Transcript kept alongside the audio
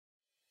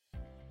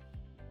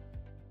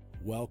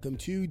Welcome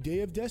to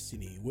Day of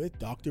Destiny with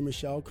Dr.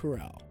 Michelle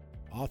Corral,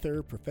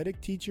 author, prophetic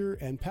teacher,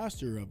 and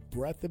pastor of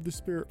Breath of the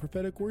Spirit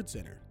Prophetic Word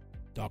Center.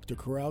 Dr.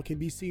 Corral can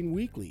be seen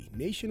weekly,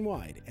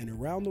 nationwide, and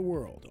around the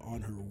world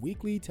on her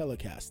weekly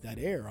telecasts that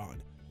air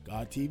on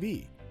God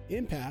TV,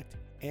 Impact,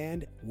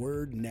 and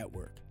Word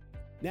Network.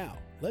 Now,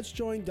 let's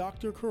join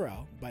Dr.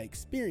 Corral by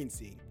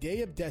experiencing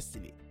Day of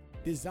Destiny,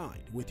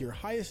 designed with your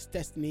highest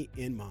destiny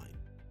in mind.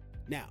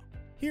 Now,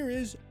 here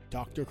is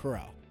Dr.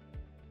 Corral.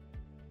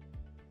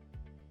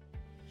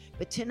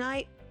 But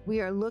tonight we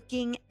are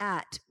looking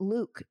at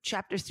Luke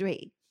chapter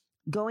 3,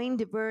 going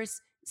to verse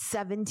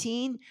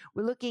 17.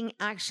 We're looking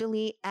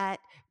actually at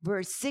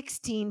verse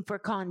 16 for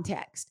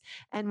context.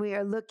 And we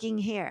are looking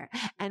here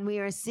and we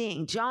are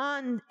seeing,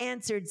 John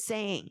answered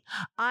saying,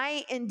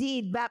 I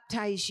indeed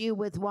baptize you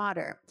with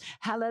water.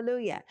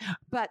 Hallelujah.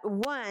 But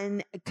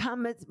one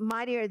cometh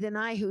mightier than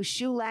I, whose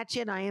shoe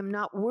latchet I am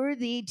not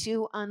worthy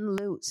to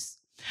unloose.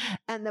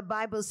 And the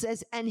Bible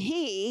says, and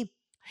he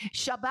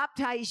shall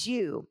baptize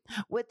you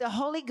with the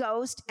Holy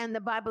Ghost, and the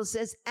Bible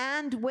says,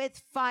 and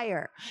with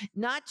fire.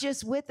 Not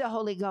just with the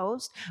Holy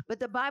Ghost, but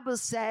the Bible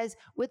says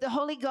with the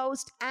Holy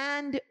Ghost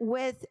and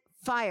with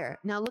fire.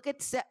 Now look at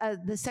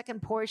the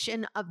second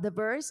portion of the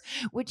verse,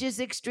 which is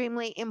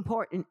extremely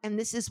important. And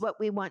this is what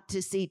we want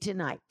to see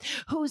tonight.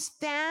 Whose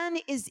fan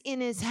is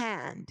in his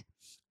hand,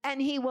 and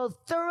he will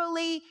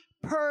thoroughly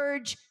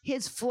purge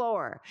his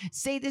floor.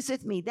 Say this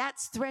with me.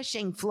 That's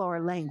threshing floor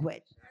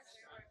language.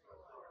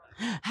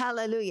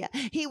 Hallelujah.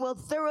 He will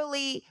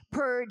thoroughly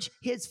purge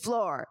his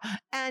floor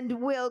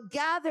and will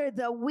gather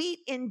the wheat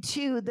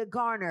into the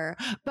garner,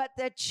 but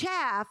the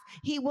chaff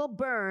he will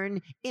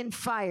burn in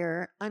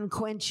fire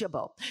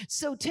unquenchable.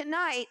 So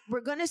tonight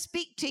we're going to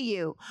speak to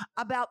you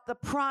about the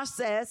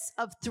process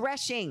of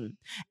threshing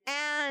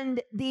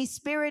and the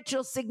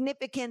spiritual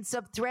significance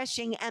of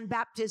threshing and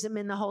baptism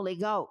in the Holy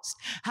Ghost.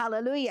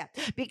 Hallelujah.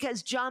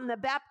 Because John the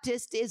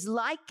Baptist is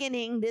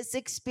likening this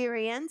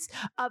experience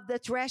of the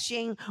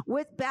threshing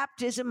with baptism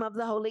of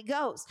the Holy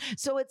Ghost.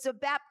 So it's a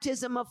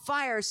baptism of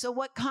fire. So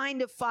what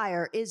kind of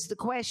fire is the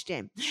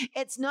question?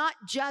 It's not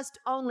just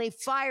only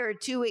fire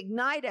to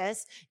ignite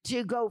us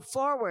to go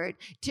forward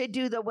to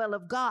do the will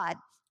of God,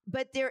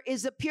 but there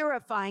is a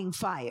purifying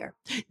fire.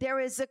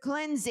 There is a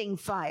cleansing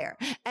fire.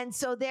 And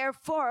so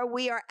therefore,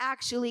 we are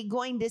actually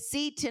going to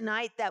see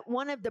tonight that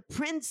one of the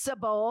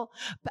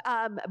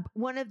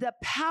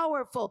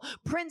powerful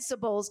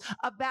principles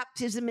of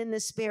baptism in the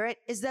Spirit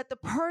is that the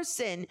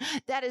person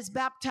that is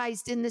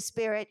baptized in the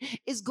Spirit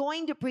is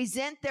going to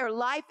present their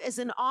life as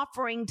an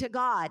offering to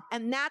God.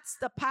 And that's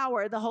the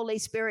power the Holy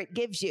Spirit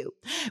gives you.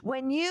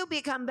 When you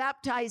become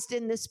baptized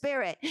in the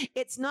Spirit,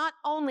 it's not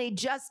only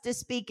just to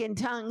speak in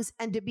tongues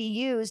and to be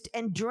used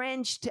and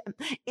drenched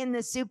in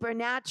the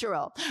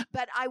supernatural.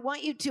 But I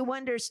want you to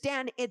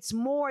understand it's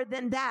more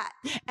than that.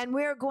 And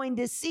we're going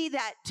to see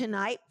that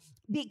tonight,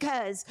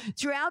 because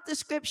throughout the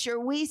scripture,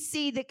 we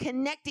see the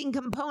connecting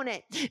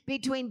component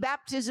between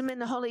baptism in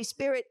the Holy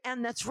Spirit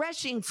and the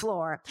threshing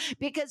floor,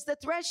 because the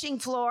threshing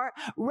floor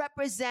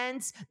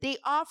represents the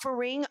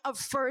offering of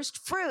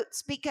first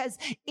fruits. Because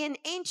in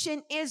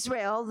ancient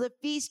Israel, the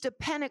Feast of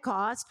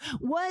Pentecost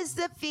was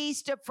the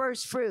Feast of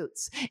First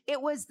Fruits. It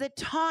was the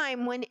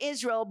time when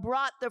Israel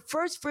brought the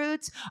first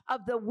fruits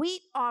of the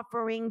wheat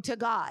offering to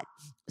God.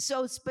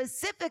 So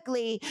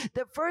specifically,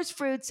 the first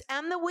fruits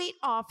and the wheat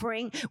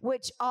offering,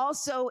 which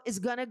also is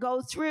going to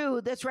go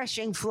through the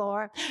threshing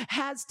floor,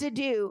 has to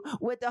do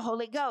with the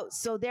Holy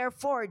Ghost. So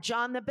therefore,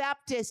 John the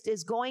Baptist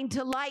is going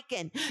to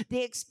liken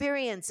the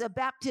experience of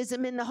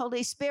baptism in the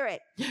Holy Spirit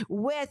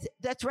with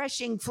the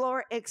threshing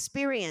floor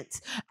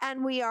experience.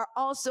 And we are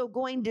also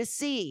going to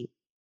see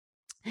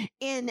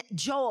in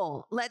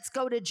Joel, let's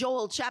go to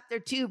Joel chapter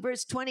 2,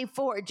 verse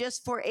 24,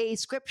 just for a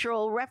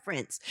scriptural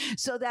reference,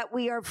 so that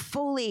we are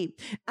fully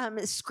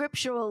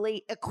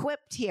scripturally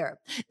equipped here.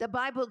 The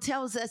Bible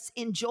tells us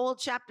in Joel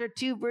chapter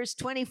 2, verse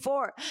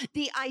 24,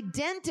 the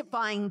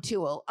identifying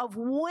tool of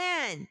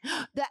when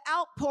the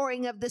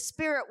outpouring of the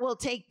Spirit will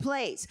take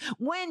place,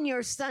 when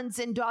your sons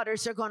and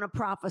daughters are going to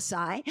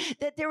prophesy,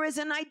 that there is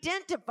an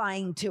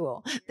identifying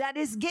tool that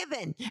is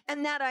given.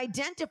 And that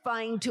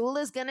identifying tool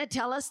is going to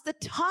tell us the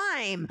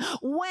time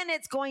when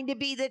it's going to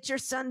be that your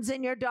sons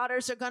and your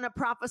daughters are going to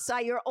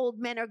prophesy, your old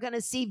men are going to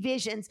see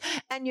visions,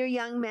 and your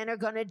young men are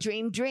going to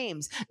dream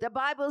dreams. The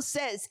Bible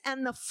says,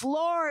 and the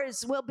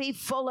floors will be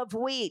full of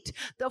wheat.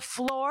 The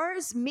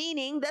floors,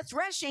 meaning the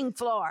threshing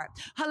floor.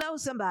 Hello,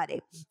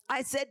 somebody.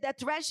 I said the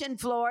threshing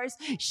floors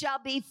shall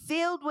be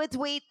filled with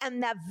wheat,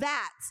 and the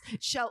vats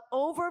shall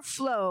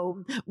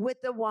overflow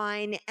with the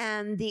wine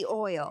and the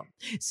oil.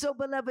 So,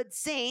 beloved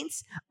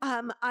saints,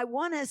 I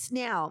want us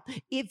now,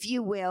 if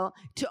you will,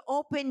 to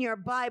open your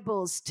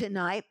Bibles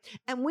tonight,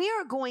 and we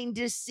are going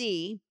to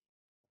see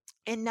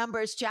in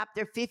Numbers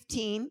chapter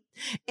 15,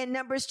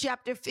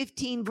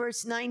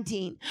 verse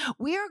 19,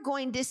 we are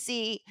going to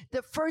see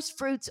the first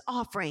fruits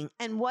offering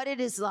and what it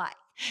is like.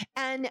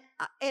 And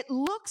it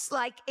looks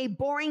like a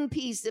boring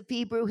piece of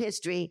Hebrew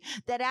history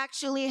that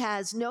actually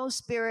has no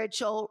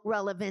spiritual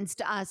relevance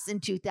to us in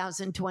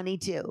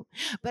 2022.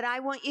 But I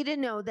want you to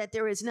know that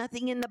there is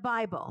nothing in the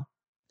Bible.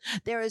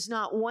 There is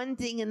not one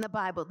thing in the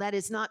Bible that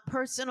is not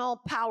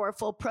personal,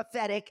 powerful,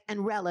 prophetic,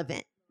 and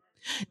relevant.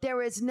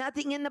 There is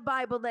nothing in the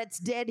Bible that's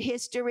dead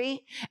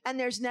history, and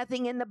there's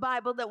nothing in the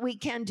Bible that we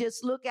can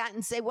just look at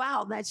and say,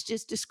 wow, that's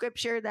just a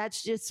scripture.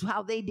 That's just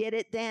how they did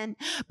it then.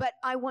 But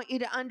I want you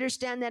to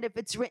understand that if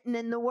it's written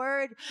in the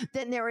Word,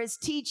 then there is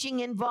teaching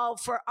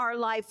involved for our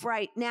life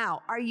right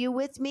now. Are you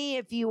with me?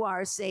 If you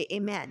are, say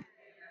amen.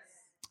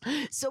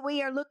 So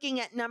we are looking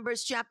at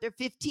Numbers chapter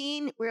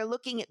 15. We're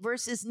looking at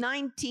verses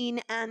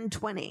 19 and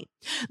 20.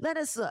 Let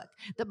us look.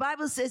 The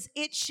Bible says,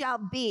 it shall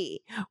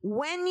be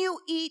when you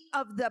eat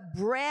of the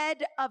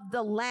bread of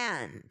the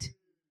land,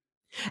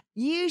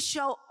 you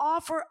shall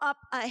offer up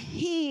a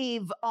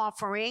heave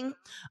offering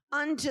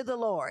unto the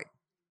Lord.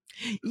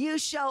 You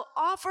shall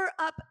offer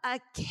up a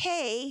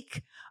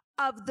cake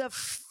of the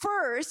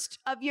first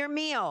of your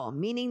meal,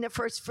 meaning the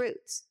first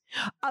fruits.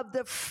 Of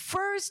the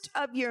first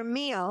of your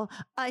meal,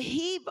 a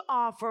heave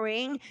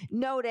offering,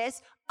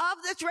 notice,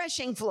 of the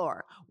threshing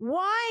floor.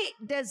 Why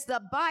does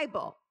the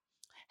Bible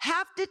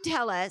have to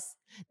tell us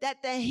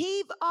that the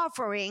heave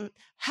offering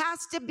has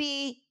to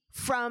be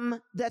from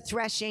the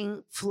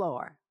threshing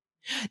floor?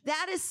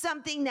 That is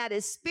something that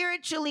is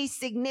spiritually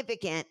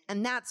significant,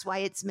 and that's why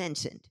it's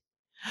mentioned.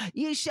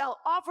 You shall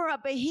offer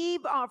up a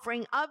heave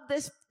offering of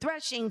the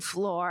threshing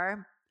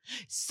floor,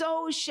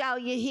 so shall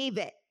you heave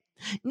it.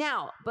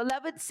 Now,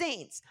 beloved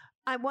saints,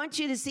 I want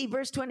you to see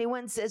verse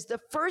 21 says, the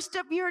first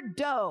of your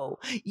dough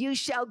you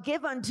shall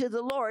give unto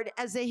the Lord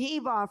as a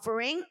heave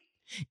offering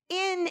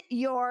in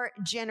your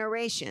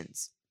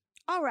generations.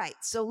 All right,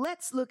 so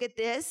let's look at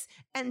this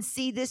and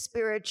see the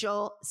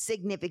spiritual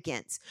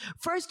significance.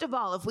 First of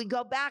all, if we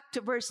go back to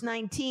verse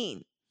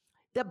 19,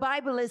 the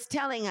Bible is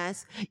telling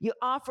us you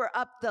offer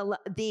up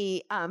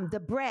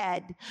the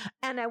bread,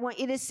 and I want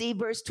you to see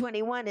verse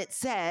 21. It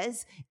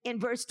says in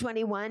verse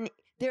 21,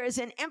 there is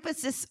an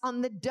emphasis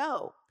on the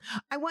dough.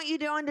 I want you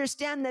to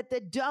understand that the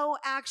dough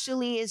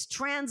actually is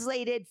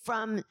translated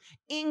from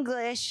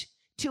English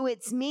to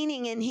its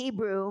meaning in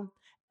Hebrew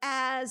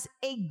as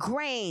a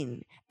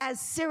grain,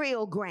 as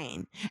cereal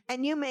grain.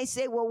 And you may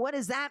say, well, what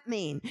does that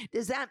mean?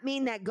 Does that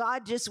mean that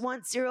God just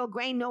wants cereal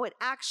grain? No, it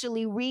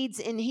actually reads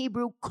in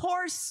Hebrew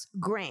coarse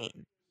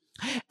grain.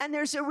 And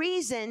there's a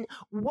reason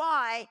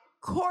why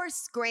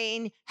coarse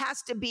grain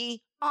has to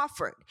be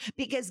offered,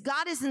 because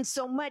God isn't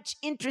so much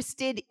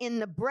interested in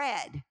the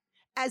bread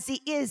as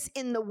he is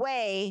in the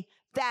way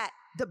that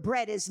the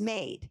bread is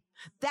made.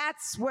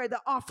 That's where the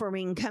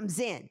offering comes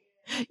in.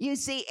 You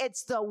see,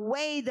 it's the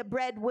way the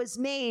bread was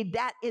made.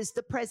 That is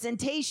the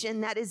presentation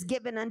that is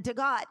given unto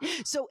God.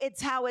 So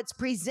it's how it's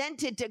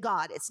presented to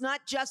God. It's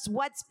not just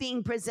what's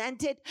being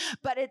presented,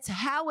 but it's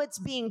how it's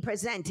being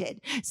presented.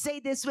 Say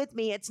this with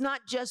me. It's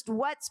not just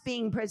what's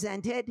being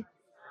presented.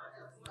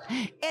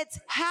 It's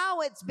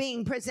how it's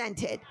being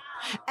presented.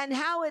 And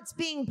how it's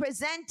being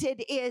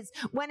presented is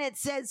when it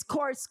says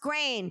coarse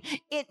grain,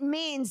 it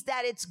means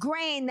that it's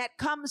grain that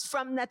comes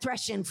from the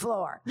threshing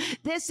floor.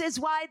 This is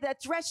why the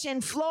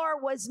threshing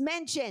floor was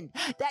mentioned,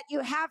 that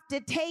you have to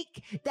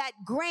take that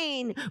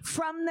grain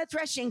from the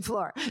threshing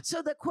floor.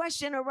 So the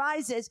question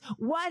arises,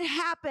 what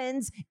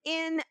happens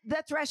in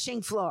the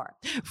threshing floor?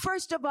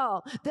 First of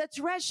all, the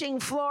threshing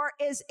floor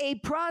is a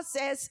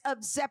process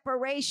of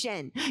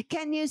separation.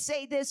 Can you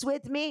say this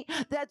with me?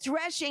 The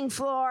threshing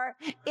floor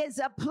is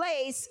a place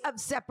of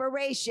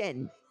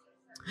separation.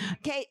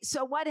 Okay,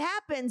 so what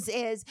happens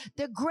is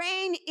the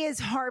grain is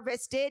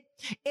harvested.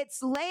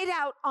 It's laid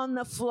out on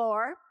the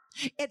floor.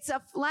 It's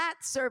a flat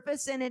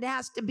surface and it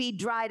has to be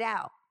dried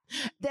out.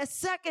 The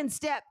second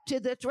step to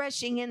the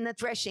threshing in the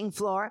threshing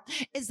floor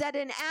is that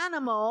an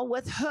animal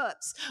with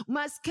hoofs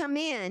must come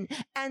in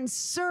and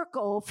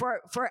circle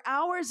for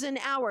hours and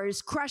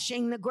hours,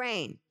 crushing the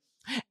grain.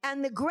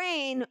 And the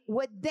grain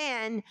would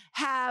then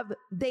have,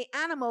 the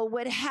animal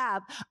would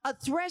have a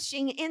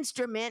threshing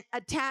instrument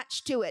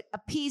attached to it, a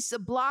piece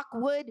of block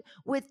wood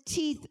with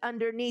teeth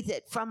underneath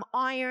it from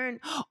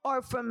iron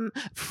or from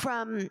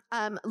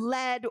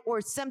lead or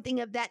something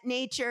of that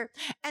nature.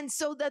 And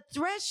so the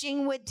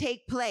threshing would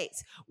take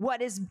place.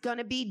 What is going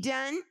to be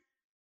done?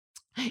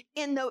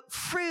 In the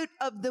fruit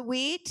of the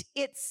wheat,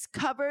 it's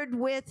covered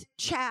with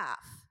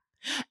chaff.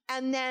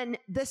 And then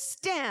the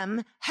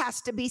stem has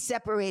to be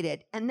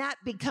separated, and that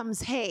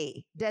becomes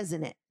hay,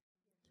 doesn't it?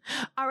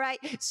 All right.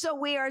 So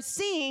we are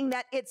seeing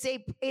that it's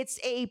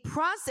a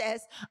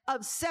process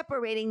of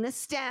separating the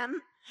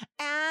stem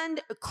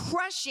and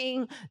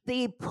crushing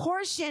the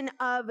portion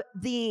of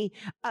the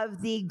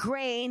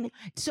grain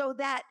so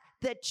that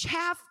the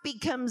chaff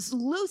becomes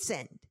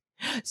loosened.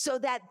 So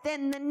that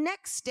then the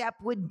next step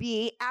would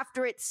be,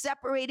 after it's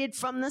separated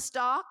from the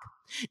stalk,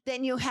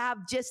 then you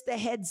have just the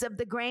heads of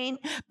the grain,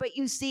 but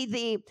you see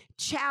the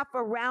chaff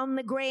around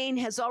the grain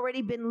has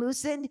already been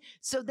loosened.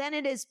 So then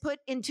it is put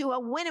into a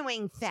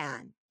winnowing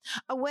fan.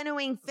 A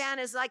winnowing fan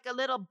is like a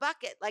little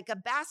bucket, like a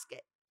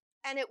basket.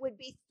 and it would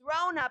be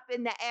thrown up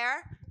in the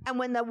air. And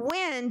when the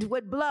wind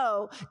would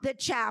blow, the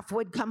chaff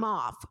would come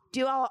off. Do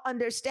you all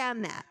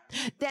understand that?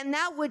 Then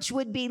that which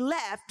would be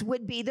left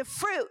would be the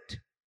fruit.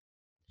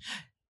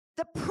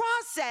 The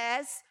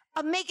process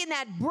of making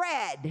that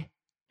bread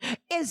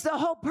is the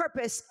whole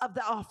purpose of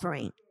the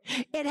offering.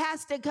 It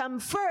has to come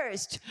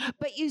first,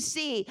 but you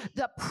see,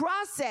 the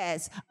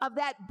process of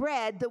that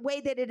bread, the way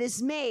that it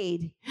is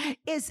made,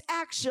 is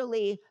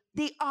actually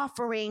the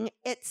offering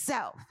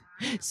itself.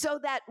 So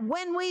that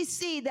when we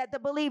see that the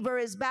believer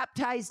is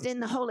baptized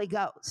in the Holy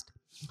Ghost,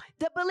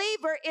 the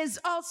believer is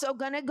also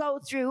going to go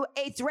through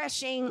a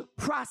threshing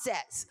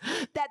process,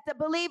 that the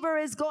believer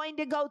is going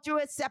to go through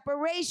a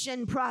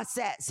separation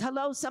process.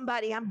 Hello,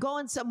 somebody, I'm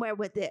going somewhere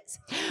with this.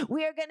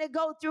 We are going to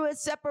go through a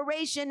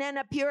separation and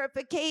a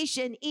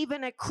purification,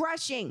 even a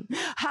crushing.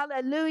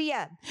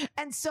 Hallelujah.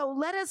 And so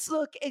let us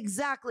look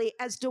exactly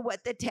as to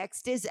what the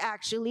text is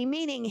actually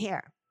meaning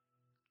here.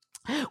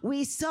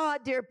 We saw,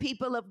 dear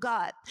people of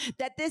God,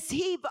 that this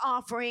heave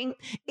offering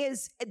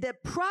is the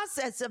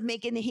process of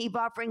making the heave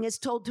offering is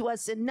told to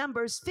us in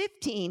Numbers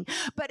 15.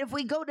 But if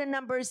we go to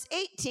Numbers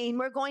 18,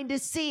 we're going to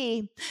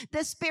see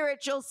the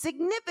spiritual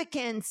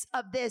significance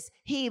of this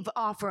heave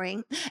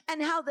offering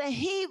and how the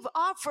heave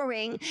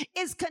offering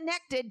is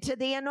connected to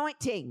the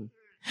anointing.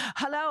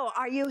 Hello,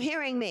 are you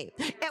hearing me?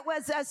 It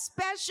was a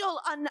special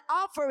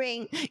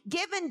offering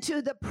given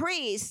to the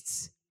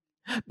priests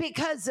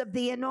because of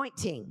the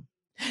anointing.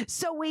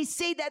 So we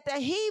see that the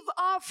heave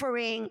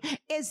offering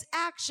is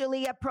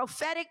actually a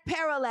prophetic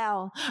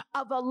parallel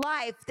of a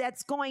life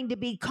that's going to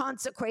be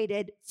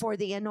consecrated for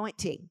the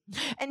anointing.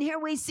 And here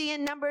we see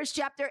in Numbers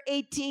chapter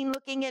 18,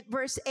 looking at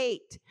verse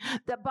 8,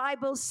 the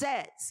Bible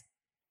says,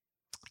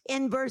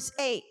 in verse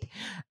 8,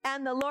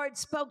 and the Lord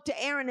spoke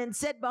to Aaron and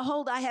said,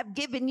 behold, I have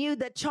given you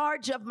the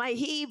charge of my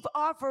heave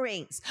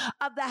offerings,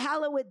 of the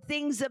hallowed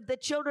things of the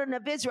children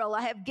of Israel.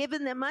 I have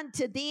given them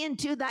unto thee and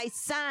to thy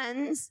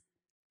sons,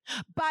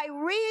 by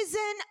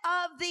reason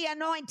of the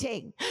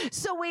anointing.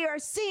 So we are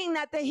seeing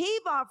that the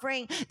heave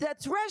offering, the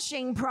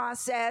threshing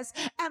process,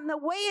 and the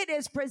way it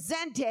is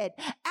presented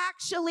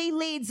actually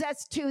leads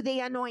us to the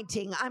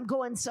anointing. I'm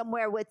going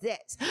somewhere with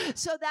this.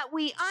 So that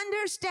we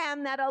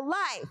understand that a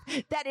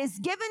life that is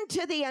given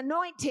to the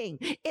anointing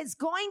is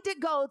going to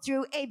go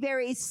through a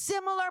very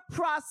similar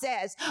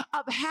process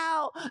of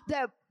how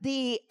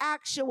the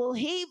actual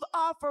heave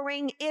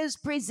offering is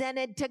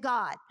presented to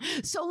God.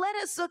 So let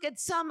us look at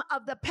some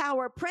of the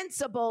power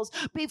principles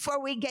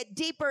before we get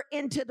deeper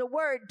into the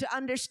word to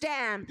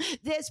understand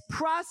this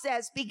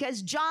process,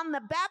 because John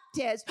the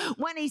Baptist,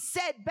 when he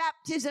said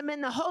baptism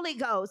in the Holy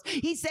Ghost,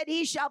 he said,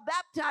 he shall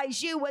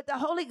baptize you with the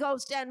Holy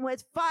Ghost and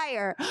with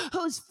fire,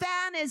 whose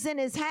fan is in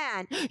his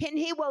hand, and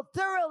he will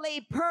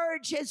thoroughly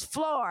purge his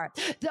floor.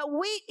 The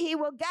wheat he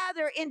will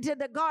gather into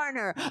the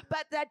garner,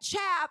 but the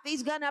chaff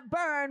he's going to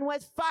burn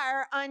with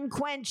fire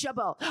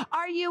unquenchable.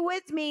 Are you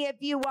with me? If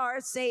you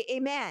are, say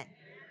amen.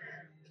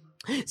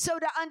 So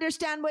to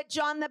understand what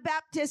John the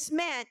Baptist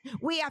meant,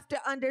 we have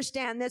to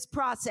understand this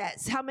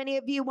process. How many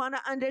of you want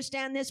to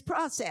understand this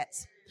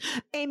process?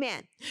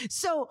 Amen.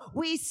 So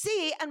we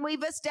see, and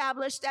we've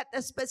established that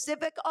the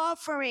specific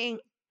offering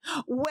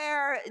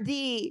where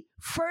the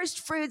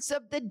first fruits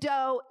of the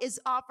dough is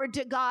offered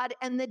to God,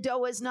 and the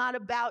dough is not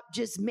about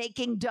just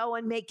making dough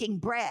and making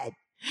bread.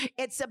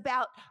 It's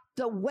about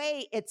the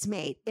way it's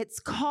made. It's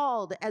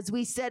called, as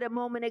we said a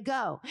moment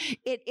ago,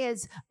 it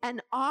is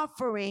an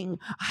offering,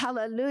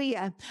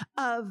 hallelujah,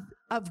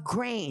 of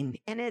grain.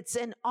 And it's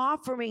an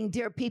offering,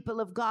 dear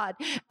people of God,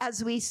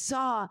 as we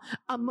saw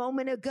a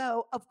moment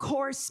ago, of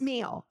coarse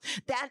meal.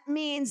 That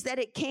means that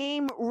it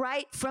came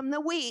right from the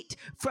wheat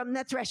from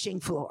the threshing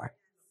floor.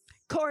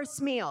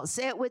 Coarse meal.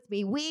 Say it with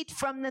me. Wheat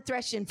from the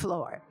threshing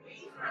floor.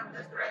 Wheat from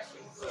the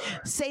threshing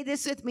floor. Say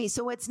this with me.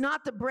 So it's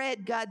not the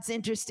bread God's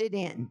interested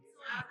in.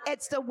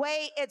 It's the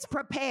way it's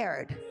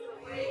prepared.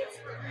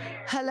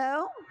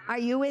 Hello? Are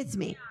you with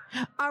me?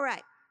 All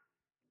right.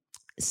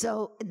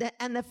 So,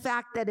 the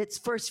fact that it's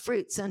first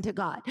fruits unto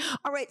God.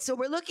 All right. So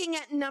we're looking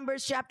at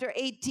Numbers chapter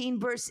 18,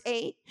 verse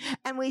 8,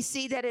 and we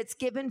see that it's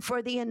given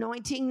for the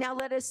anointing. Now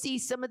let us see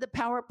some of the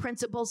power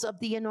principles of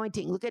the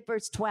anointing. Look at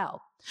verse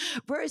 12.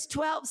 Verse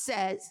 12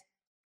 says,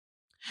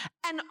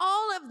 and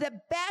all of the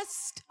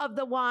best of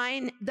the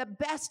wine, the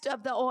best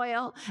of the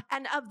oil,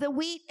 and of the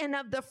wheat, and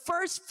of the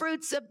first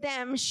fruits of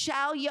them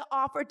shall you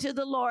offer to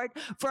the Lord,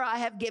 for I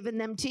have given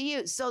them to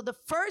you. So the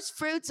first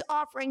fruits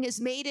offering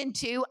is made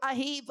into a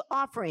heave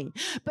offering.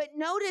 But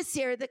notice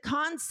here, the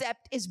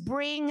concept is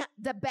bring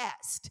the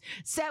best.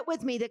 Say it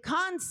with me. The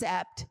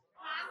concept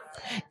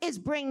is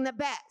bring the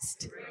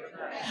best.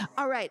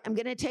 All right, I'm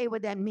going to tell you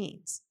what that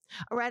means.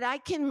 All right, I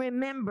can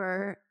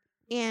remember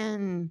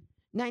in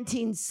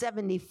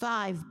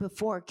 1975,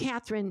 before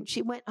Catherine,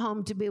 she went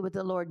home to be with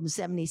the Lord in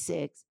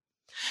 76.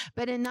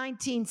 But in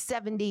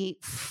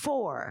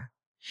 1974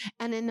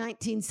 and in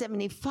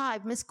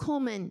 1975, Miss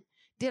Coleman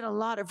did a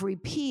lot of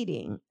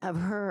repeating of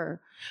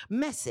her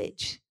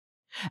message.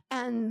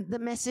 And the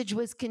message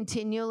was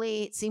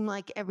continually, it seemed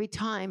like every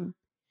time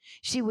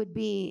she would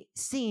be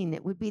seen.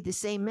 It would be the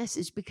same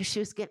message because she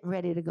was getting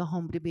ready to go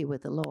home to be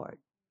with the Lord.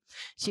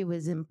 She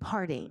was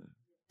imparting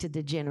to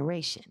the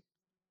generation.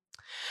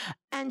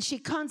 And she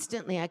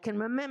constantly, I can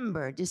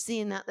remember just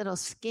seeing that little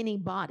skinny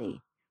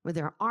body with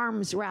her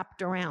arms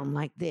wrapped around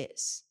like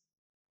this.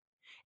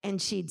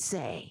 And she'd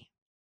say,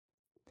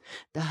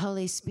 the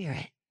Holy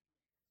Spirit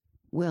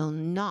will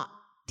not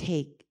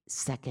take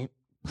second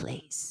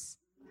place.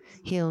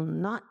 He'll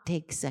not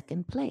take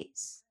second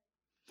place.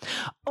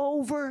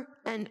 Over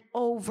and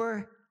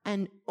over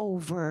and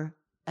over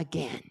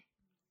again.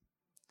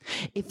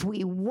 If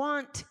we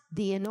want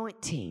the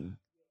anointing,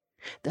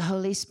 the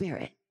Holy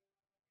Spirit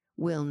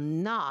will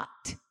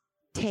not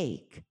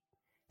take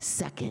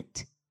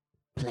second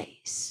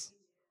place.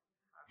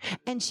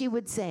 And she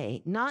would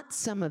say, not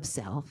some of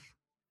self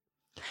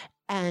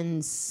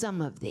and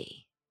some of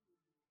thee,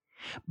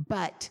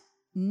 but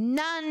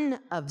none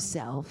of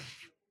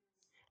self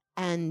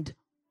and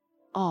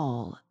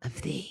all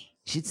of thee.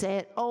 She'd say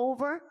it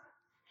over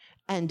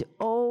and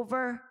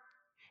over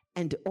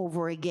and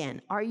over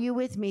again. Are you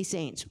with me,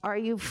 saints? Are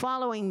you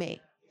following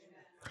me?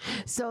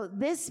 So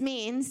this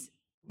means,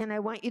 and I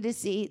want you to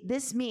see,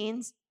 this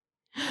means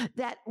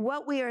that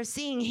what we are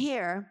seeing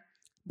here,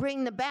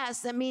 bring the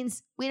best, that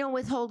means we don't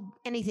withhold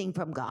anything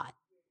from God.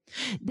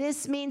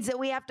 This means that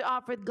we have to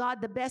offer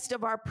God the best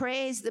of our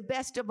praise, the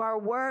best of our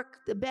work,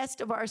 the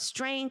best of our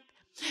strength,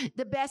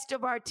 the best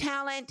of our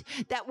talent,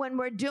 that when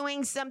we're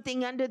doing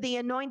something under the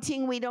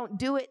anointing, we don't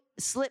do it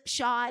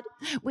slipshod.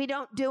 We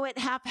don't do it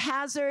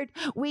haphazard.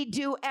 We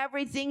do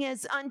everything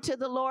as unto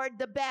the Lord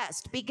the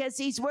best because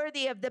he's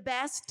worthy of the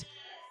best.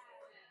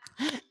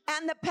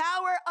 And the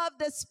power of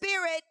the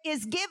Spirit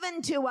is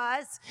given to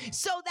us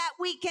so that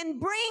we can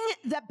bring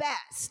the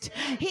best.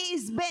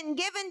 He's been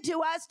given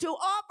to us to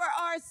offer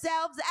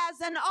ourselves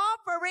as an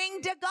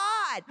offering to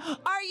God.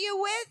 Are you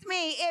with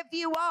me? If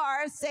you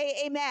are, say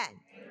amen.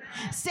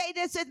 Amen. Say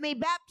this with me.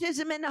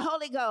 Baptism in the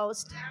Holy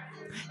Ghost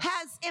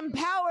has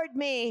empowered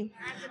me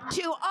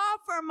to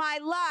offer my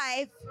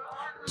life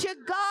to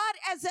God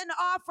as an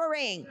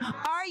offering.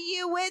 Are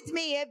you with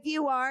me? If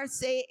you are,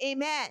 say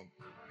amen.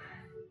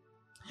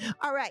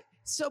 All right,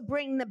 so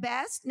bring the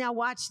best. Now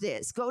watch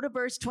this. Go to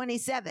verse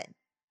 27.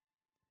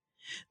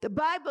 The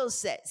Bible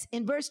says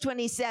in verse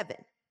 27,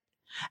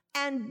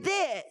 and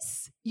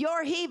this,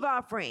 your heave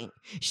offering,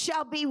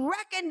 shall be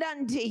reckoned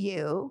unto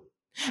you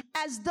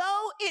as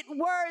though it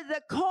were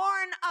the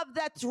corn of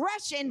the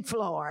threshing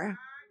floor.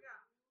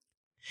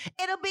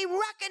 It'll be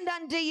reckoned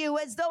unto you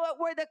as though it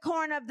were the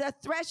corn of the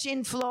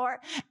threshing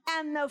floor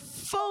and the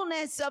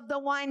fullness of the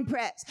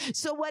winepress.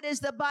 So what is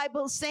the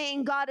Bible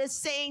saying? God is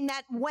saying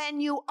that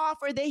when you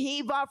offer the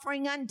heave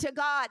offering unto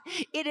God,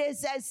 it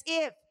is as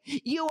if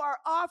you are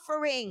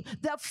offering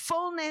the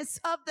fullness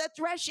of the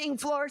threshing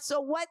floor.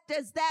 So what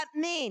does that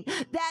mean?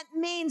 That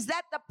means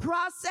that the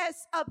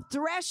process of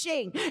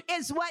threshing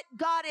is what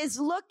God is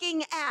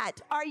looking at.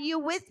 Are you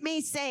with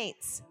me,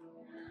 saints?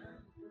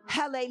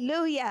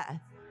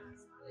 Hallelujah.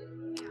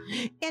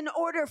 In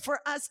order for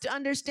us to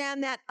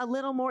understand that a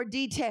little more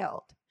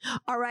detailed,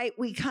 all right,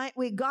 we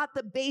got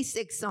the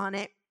basics on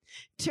it.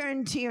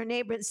 Turn to your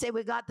neighbor and say,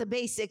 we got the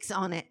basics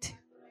on it.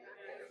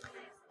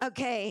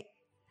 Okay.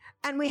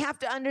 And we have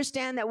to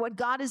understand that what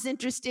God is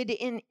interested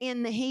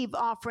in the heave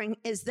offering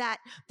is that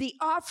the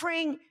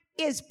offering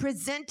is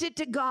presented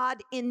to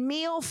God in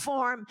meal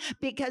form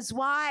because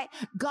why?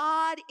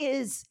 God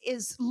is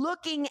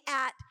looking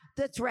at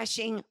the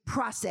threshing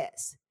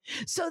process.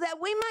 So that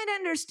we might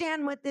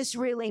understand what this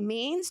really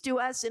means to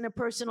us in a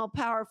personal,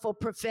 powerful,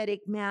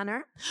 prophetic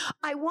manner,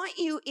 I want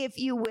you, if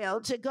you will,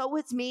 to go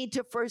with me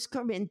to 1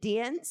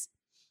 Corinthians.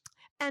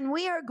 And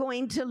we are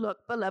going to look,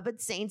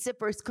 beloved saints,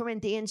 at 1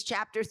 Corinthians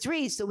chapter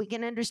 3 so we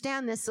can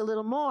understand this a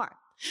little more.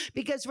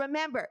 Because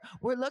remember,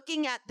 we're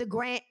looking at the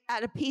grain,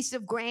 at a piece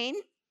of grain.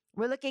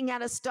 We're looking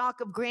at a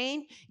stalk of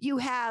grain. You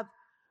have,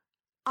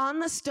 on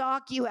the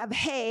stalk, you have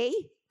hay,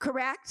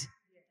 correct?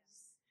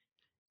 Yes.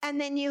 And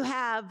then you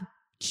have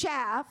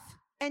chaff,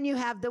 and you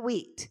have the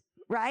wheat,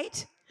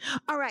 right?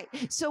 All right.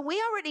 So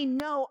we already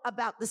know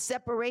about the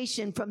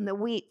separation from the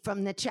wheat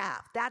from the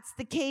chaff. That's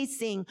the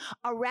casing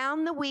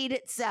around the wheat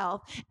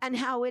itself, and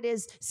how it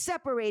is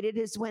separated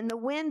is when the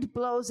wind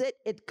blows it,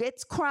 it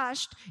gets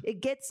crushed,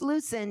 it gets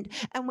loosened,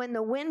 and when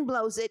the wind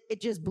blows it,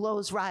 it just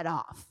blows right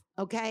off.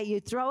 Okay,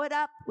 you throw it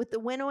up with the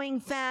winnowing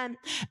fan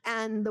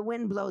and the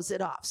wind blows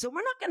it off. So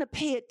we're not going to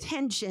pay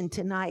attention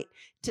tonight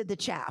to the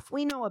chaff.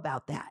 We know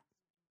about that.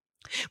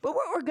 But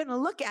what we're going to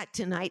look at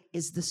tonight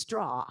is the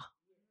straw.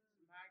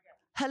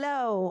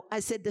 Hello, I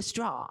said the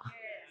straw.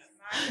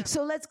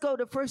 So let's go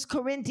to 1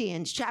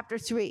 Corinthians chapter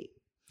 3.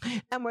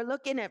 And we're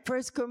looking at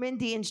 1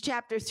 Corinthians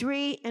chapter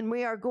 3, and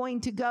we are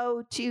going to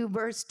go to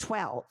verse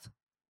 12.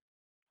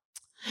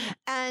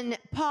 And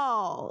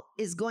Paul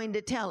is going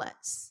to tell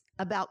us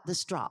about the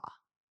straw.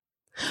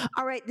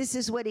 All right, this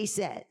is what he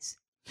says.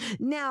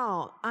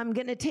 Now, I'm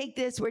going to take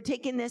this, we're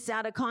taking this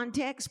out of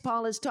context.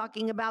 Paul is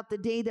talking about the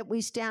day that we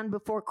stand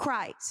before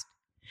Christ.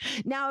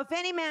 Now, if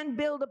any man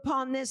build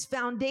upon this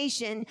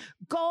foundation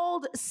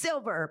gold,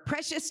 silver,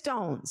 precious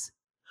stones,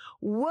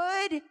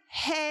 wood,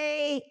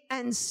 hay,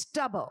 and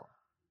stubble.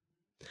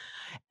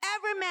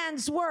 Every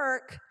man's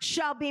work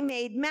shall be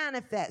made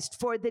manifest,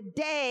 for the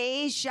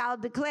day shall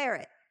declare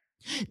it.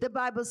 The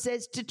Bible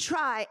says to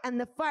try, and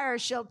the fire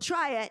shall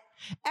try it,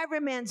 every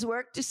man's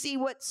work, to see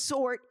what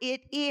sort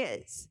it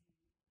is.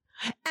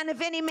 And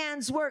if any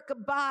man's work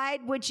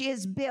abide, which he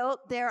has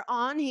built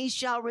thereon, he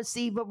shall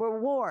receive a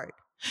reward.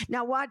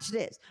 Now watch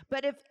this.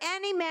 But if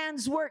any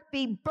man's work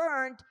be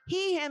burnt,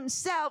 he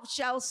himself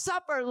shall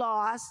suffer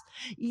loss,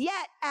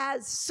 yet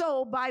as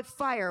so by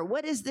fire.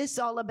 What is this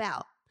all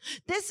about?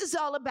 This is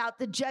all about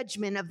the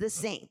judgment of the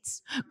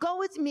saints. Go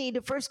with me to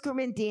 1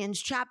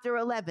 Corinthians chapter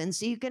 11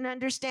 so you can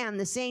understand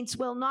the saints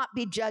will not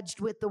be judged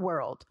with the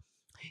world.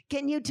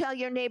 Can you tell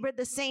your neighbor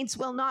the saints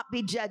will not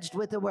be judged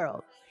with the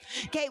world?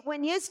 Okay,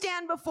 when you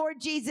stand before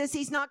Jesus,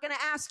 he's not going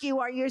to ask you,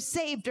 are you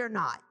saved or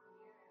not?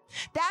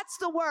 That's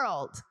the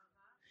world.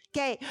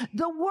 Okay,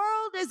 the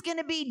world is going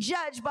to be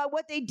judged by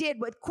what they did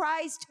with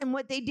Christ and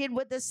what they did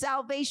with the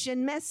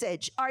salvation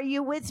message. Are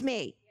you with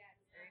me?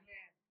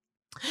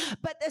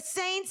 But the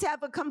saints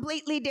have a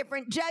completely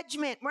different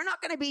judgment. We're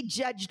not going to be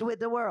judged with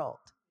the world.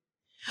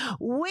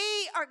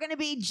 We are going to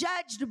be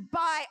judged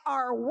by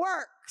our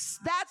works.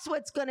 That's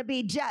what's going to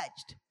be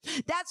judged.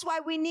 That's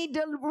why we need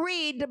to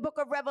read the book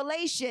of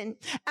Revelation,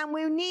 and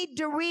we need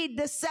to read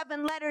the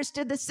 7 letters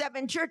to the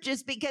 7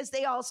 churches because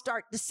they all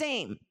start the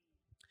same.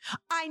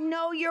 I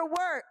know your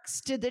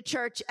works, to the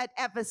church at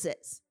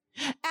Ephesus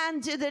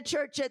and to the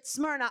church at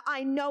Smyrna.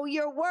 I know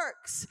your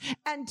works.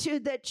 And to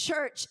the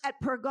church at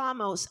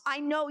Pergamos, I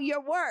know your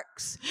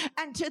works.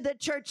 And to the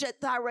church at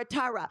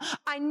Thyatira,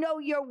 I know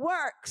your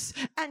works.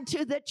 And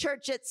to the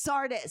church at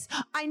Sardis,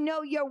 I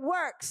know your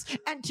works.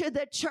 And to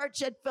the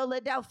church at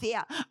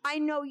Philadelphia, I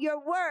know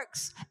your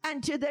works.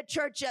 And to the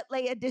church at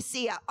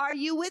Laodicea. Are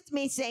you with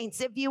me,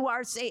 saints? If you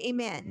are, say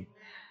amen.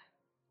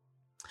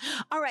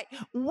 All right.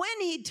 When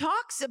he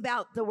talks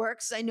about the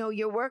works, I know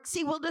your works,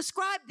 he will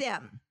describe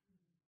them.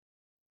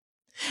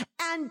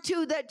 And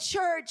to the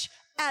church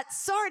at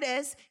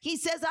Sardis, he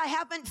says, I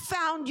haven't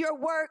found your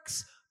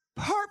works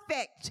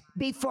perfect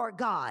before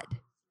God.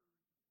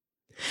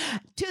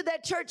 To the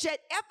church at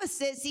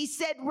Ephesus, he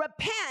said,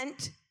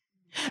 repent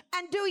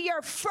and do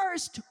your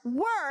first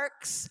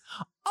works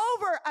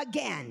over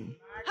again.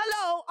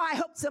 Hello, I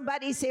hope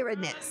somebody's hearing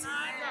this.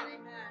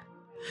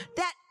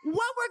 That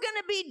what we're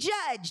going to be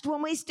judged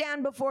when we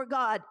stand before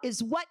God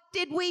is what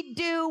did we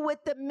do with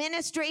the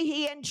ministry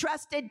he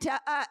entrusted to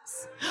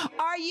us?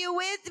 Are you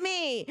with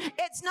me?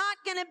 It's not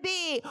going to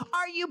be,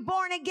 are you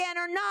born again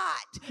or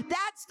not?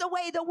 That's the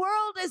way the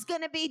world is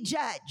going to be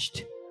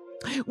judged.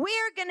 We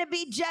are going to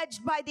be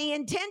judged by the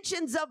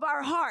intentions of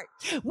our heart.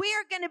 We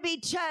are going to be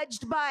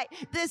judged by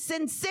the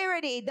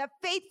sincerity, the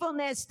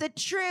faithfulness, the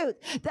truth,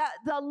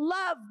 the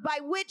love by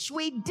which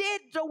we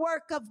did the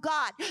work of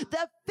God,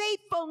 the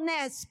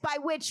faithfulness by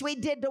which we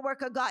did the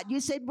work of God.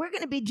 You said, we're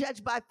going to be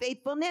judged by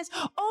faithfulness.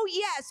 Oh,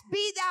 yes,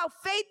 be thou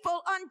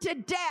faithful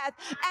unto death,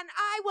 and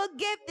I will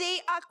give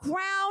thee a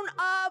crown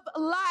of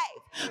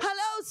life.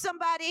 Hello,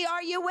 somebody,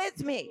 are you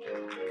with me?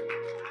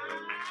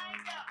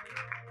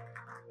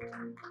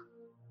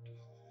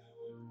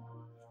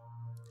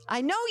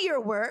 I know your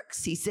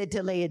works, he said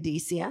to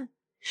Laodicea.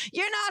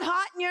 You're not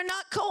hot and you're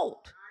not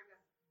cold.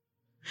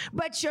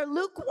 But you're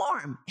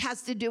lukewarm.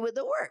 Has to do with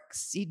the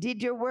works. You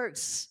did your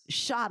works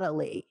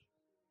shoddily.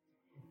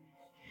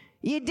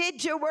 You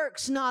did your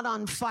works not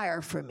on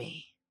fire for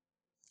me.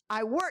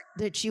 I worked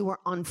that you were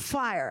on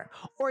fire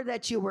or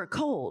that you were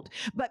cold.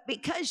 But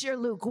because you're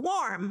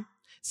lukewarm,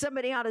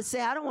 somebody ought to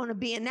say, I don't want to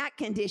be in that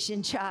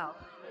condition, child.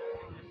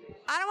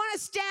 I don't want to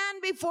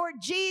stand before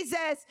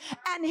Jesus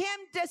and him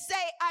to say,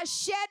 I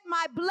shed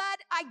my blood.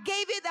 I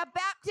gave you the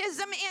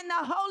baptism in the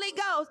Holy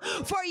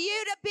Ghost for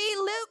you to be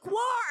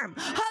lukewarm.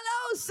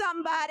 Hello,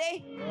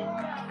 somebody.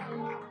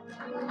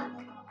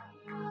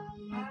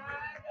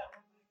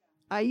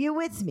 Are you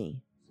with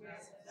me?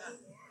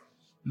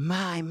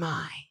 My.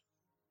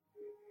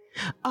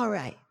 All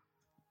right.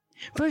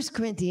 1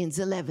 Corinthians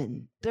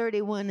 11,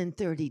 31 and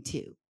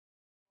 32.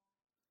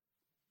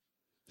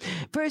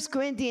 1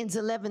 Corinthians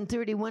 11,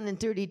 31 and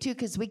 32,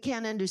 because we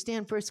can't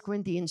understand 1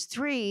 Corinthians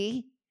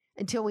 3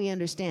 until we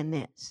understand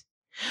this.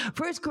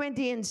 1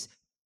 Corinthians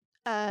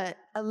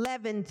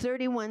 11,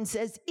 31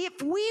 says,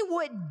 if we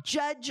would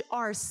judge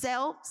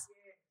ourselves,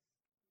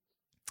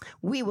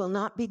 we will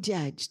not be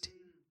judged.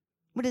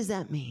 What does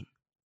that mean?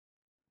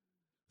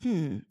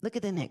 Look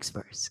at the next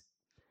verse.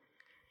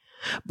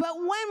 But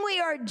when we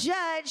are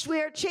judged,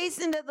 we are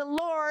chastened of the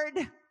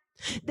Lord,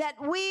 that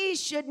we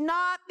should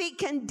not be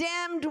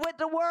condemned with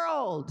the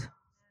world.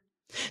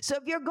 So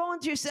if you're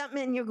going through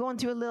something and you're going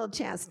through a little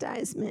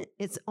chastisement,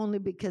 it's only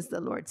because the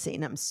Lord's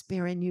saying, I'm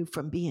sparing you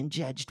from being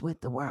judged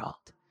with the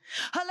world.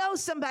 Hello,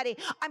 somebody.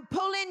 I'm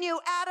pulling you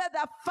out of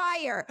the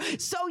fire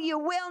so you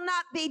will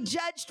not be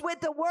judged with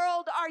the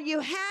world. Are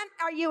you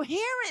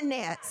hearing this?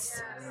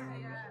 Yes.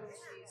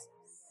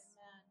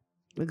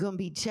 We're going to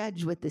be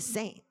judged with the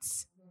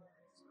saints.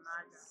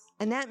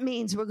 And that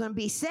means we're going to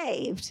be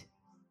saved.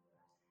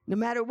 No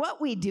matter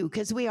what we do,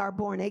 because we are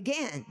born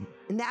again.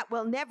 And that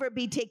will never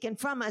be taken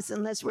from us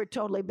unless we're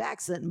totally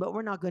backslidden. But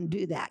we're not going to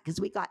do that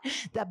because we got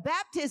the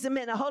baptism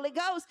in the Holy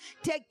Ghost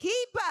to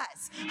keep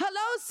us.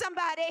 Hello,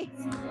 somebody.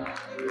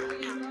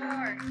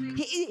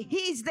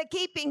 He's the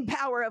keeping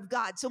power of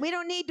God. So we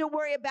don't need to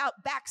worry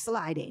about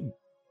backsliding.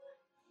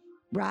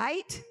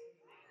 Right?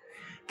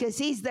 Because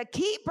he's the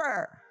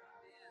keeper.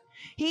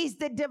 He's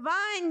the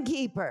divine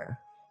keeper.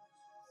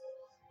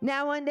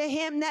 Now unto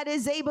him that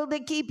is able to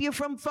keep you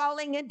from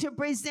falling and to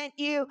present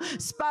you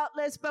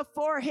spotless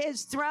before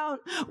his throne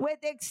with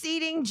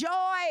exceeding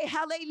joy.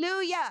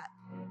 Hallelujah.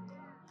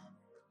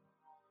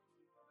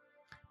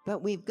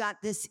 But we've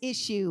got this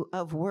issue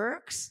of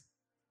works,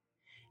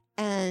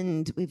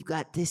 and we've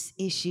got this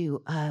issue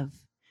of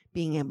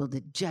being able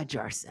to judge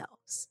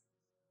ourselves.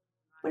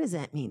 What does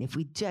that mean? If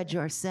we judge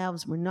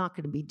ourselves, we're not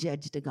going to be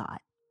judged to God.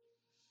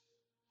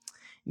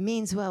 It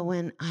means, well,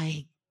 when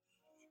I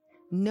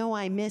know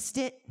I missed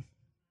it.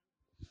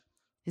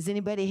 Has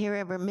anybody here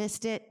ever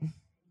missed it?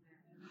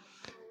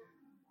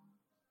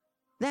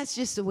 That's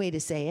just a way to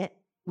say it.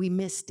 We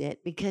missed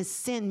it, because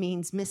sin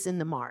means missing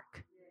the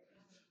mark.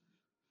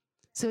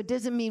 So it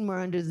doesn't mean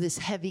we're under this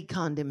heavy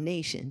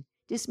condemnation.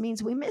 It just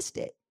means we missed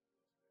it.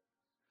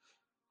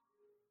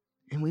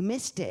 And we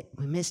missed it.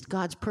 We missed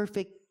God's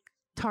perfect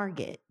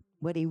target,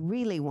 what he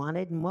really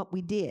wanted and what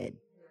we did.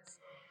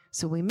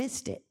 So we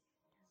missed it.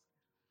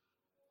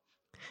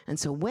 And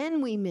so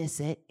when we miss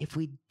it, if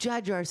we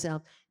judge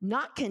ourselves,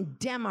 not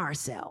condemn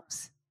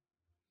ourselves,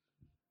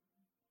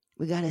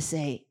 we got to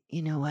say,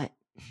 you know what?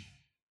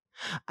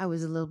 I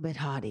was a little bit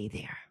haughty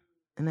there,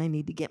 and I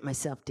need to get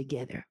myself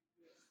together.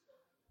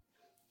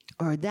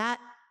 Or that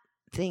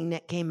thing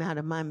that came out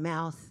of my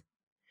mouth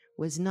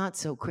was not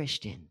so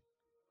Christian.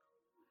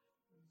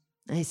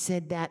 I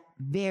said that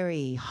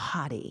very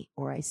haughty,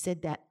 or I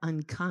said that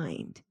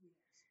unkind.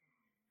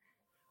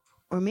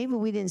 Or maybe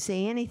we didn't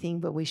say anything,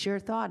 but we sure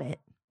thought it.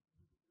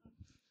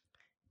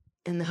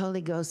 And the Holy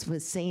Ghost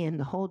was saying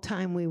the whole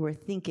time we were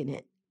thinking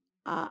it,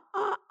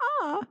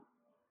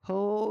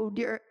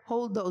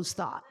 hold those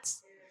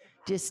thoughts.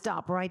 Just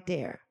stop right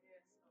there.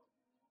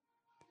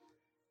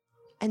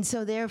 And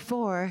so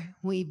therefore,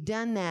 we've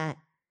done that,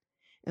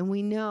 and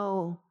we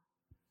know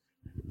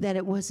that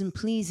it wasn't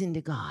pleasing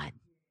to God.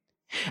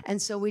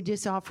 And so we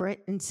just offer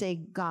it and say,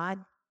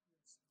 God,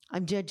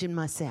 I'm judging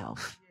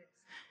myself.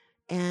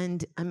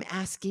 And I'm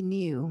asking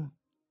you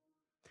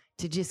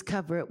to just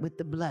cover it with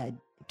the blood.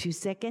 2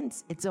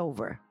 seconds, it's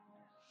over.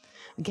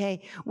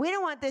 Okay? We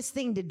don't want this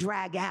thing to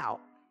drag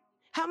out.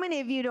 How many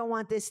of you don't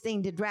want this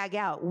thing to drag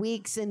out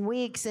weeks and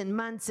weeks and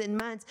months,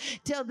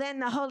 till then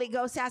the Holy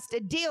Ghost has to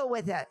deal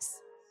with us?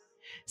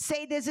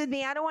 Say this with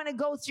me. I don't want to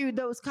go through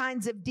those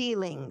kinds of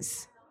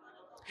dealings.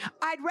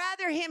 I'd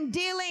rather him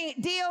deal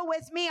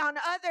with me on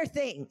other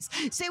things.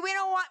 See,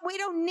 we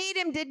don't need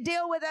him to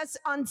deal with us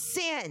on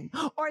sin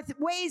or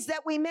ways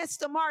that we miss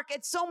the mark.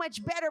 It's so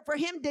much better for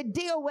him to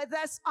deal with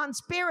us on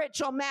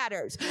spiritual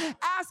matters,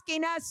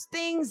 asking us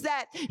things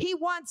that he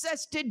wants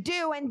us to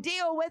do, and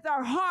deal with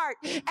our heart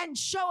and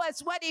show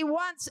us what he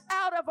wants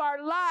out of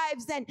our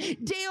lives, and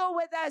deal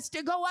with us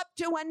to go up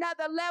to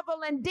another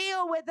level, and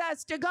deal with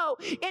us to go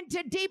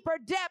into deeper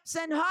depths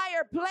and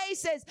higher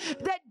places.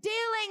 The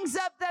dealings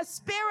of the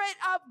Spirit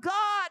of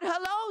God.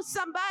 Hello,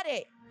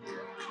 somebody.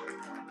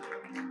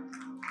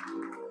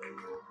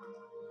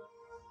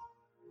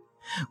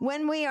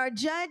 When we are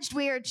judged,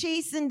 we are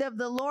chastened of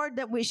the Lord,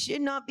 that we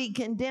should not be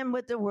condemned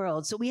with the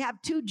world. So we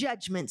have two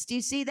judgments. Do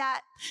you see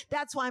that?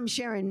 That's why I'm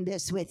sharing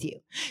this with you.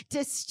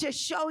 To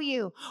show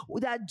you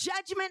the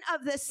judgment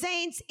of the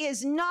saints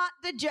is not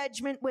the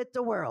judgment with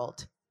the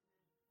world.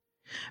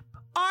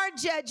 Our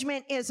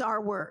judgment is our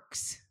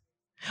works.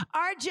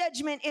 Our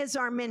judgment is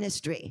our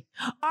ministry.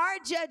 Our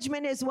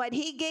judgment is what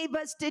he gave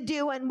us to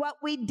do, and what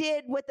we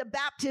did with the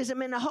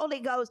baptism in the Holy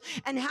Ghost,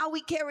 and how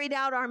we carried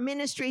out our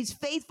ministries,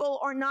 faithful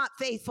or not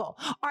faithful.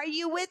 Are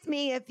you with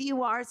me? If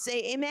you are,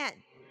 say amen.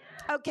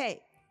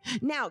 Okay.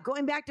 Now,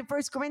 going back to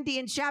 1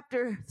 Corinthians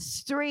chapter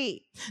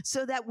 3,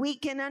 so that we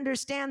can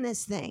understand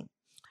this thing.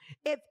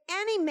 If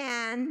any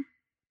man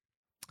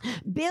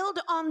build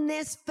on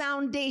this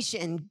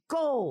foundation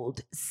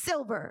gold,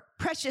 silver,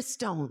 precious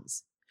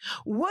stones,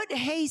 wood,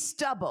 hay,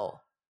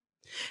 stubble,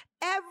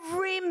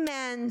 every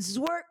man's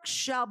work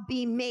shall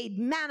be made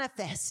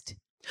manifest,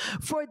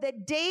 for the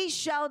day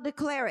shall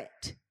declare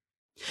it,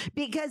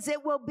 because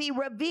it will be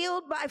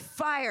revealed by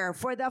fire,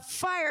 for the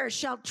fire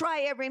shall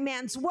try every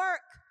man's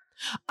work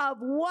of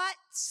what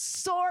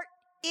sort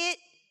it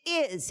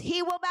is.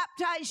 He will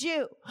baptize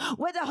you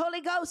with the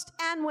Holy Ghost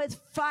and with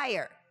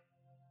fire.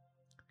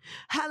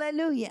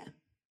 Hallelujah.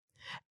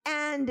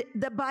 And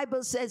the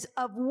Bible says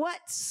of what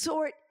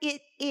sort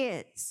it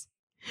is.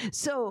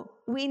 So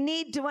we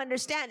need to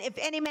understand, if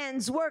any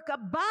man's work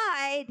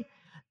abide,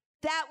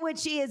 that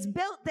which he has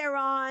built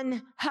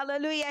thereon,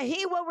 hallelujah,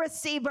 he will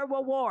receive a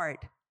reward.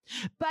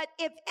 But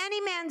if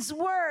any man's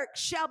work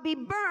shall be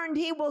burned,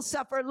 he will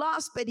suffer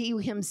loss, but he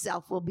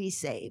himself will be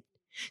saved.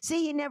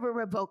 See, he never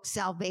revoked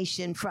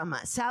salvation from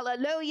us.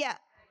 Hallelujah.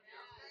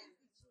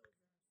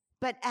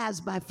 but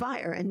as by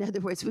fire. In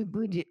other words,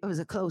 it was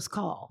a close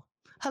call.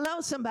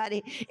 Hello,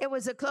 somebody. It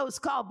was a close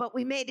call, but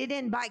we made it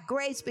in by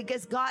grace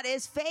because God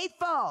is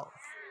faithful.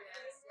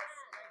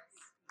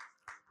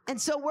 And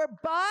so we're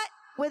bought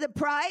with a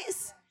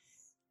price.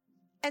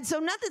 And so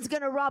nothing's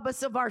going to rob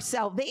us of our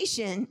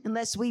salvation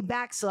unless we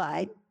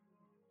backslide.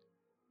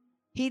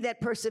 He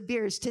that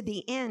perseveres to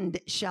the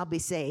end shall be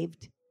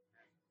saved.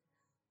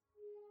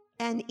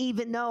 And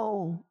even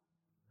though,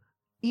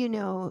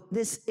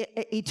 this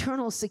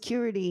eternal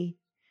security,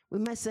 we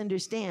must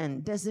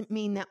understand, doesn't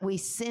mean that we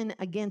sin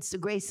against the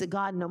grace of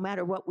God. No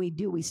matter what we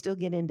do, we still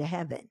get into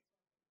heaven.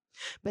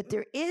 But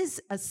there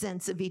is a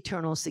sense of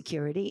eternal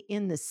security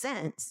in the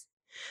sense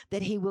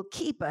that he will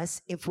keep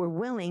us if we're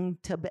willing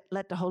to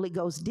let the Holy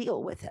Ghost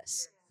deal with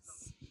us.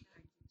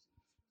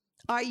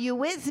 Are you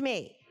with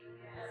me?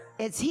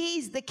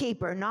 He's the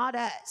keeper, not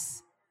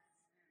us.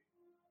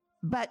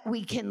 But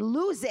we can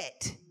lose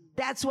it.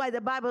 That's why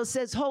the Bible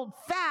says, hold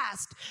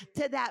fast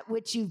to that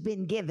which you've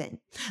been given.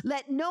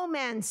 Let no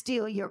man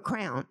steal your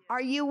crown.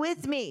 Are you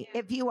with me?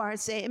 If you are,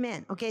 say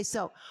amen. Okay,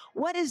 so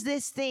what is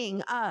this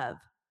thing of,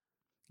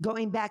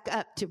 going back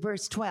up to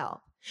verse 12,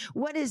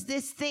 what is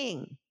this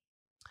thing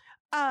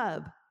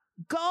of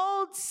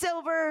gold,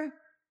 silver,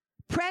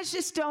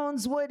 precious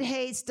stones, wood,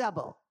 hay,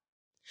 stubble?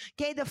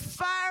 Okay, the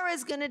fire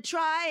is going to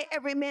try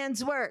every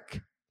man's work.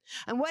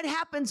 And what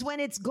happens when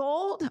it's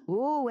gold?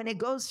 When it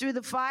goes through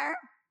the fire?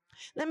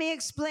 Let me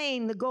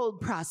explain the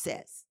gold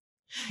process.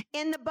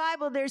 In the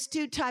Bible, there's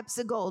two types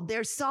of gold.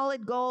 There's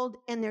solid gold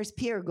and there's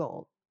pure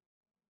gold.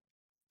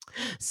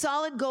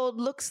 Solid gold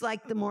looks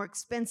like the more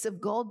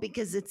expensive gold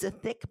because it's a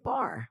thick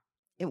bar.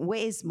 It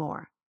weighs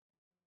more.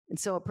 And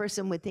so a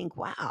person would think,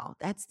 wow,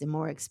 that's the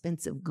more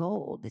expensive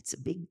gold. It's a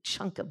big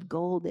chunk of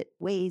gold. It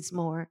weighs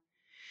more.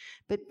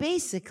 But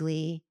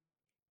basically,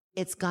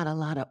 it's got a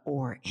lot of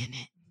ore in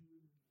it.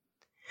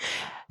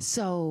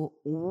 So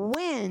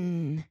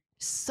when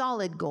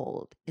solid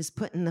gold is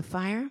put in the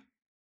fire,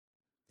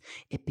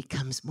 it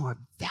becomes more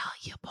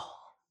valuable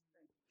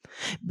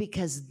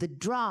because the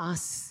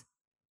dross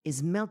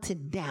is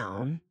melted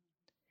down.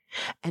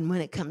 And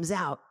when it comes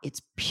out,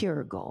 it's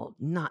pure gold,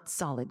 not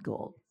solid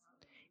gold.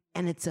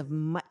 And it's of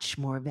much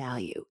more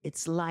value.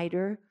 It's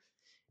lighter,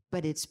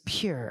 but it's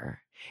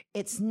pure.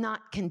 It's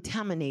not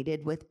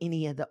contaminated with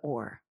any of the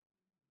ore.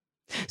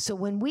 So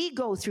when we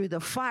go through the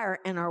fire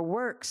and our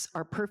works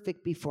are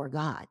perfect before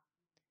God,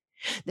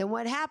 then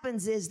what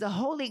happens is the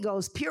Holy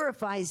Ghost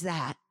purifies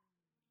that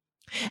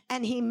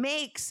and he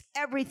makes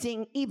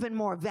everything even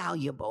more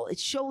valuable. It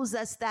shows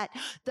us that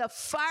the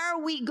fire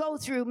we go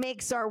through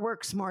makes our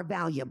works more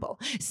valuable.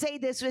 Say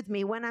this with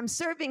me. When I'm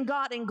serving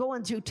God and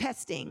going through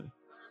testing,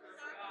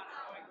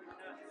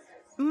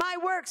 my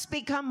works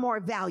become more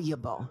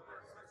valuable.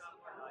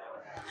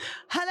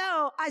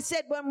 Hello, I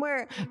said when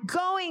we're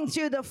going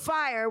through the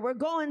fire, we're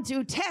going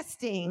through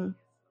testing,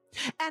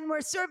 and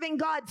we're serving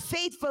God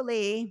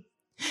faithfully,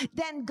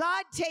 then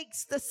God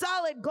takes the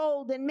solid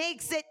gold and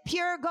makes it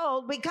pure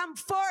gold. We come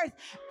forth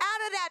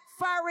out of that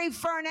fiery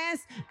furnace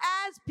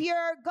as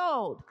pure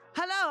gold.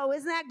 Hello,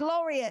 isn't that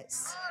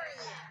glorious?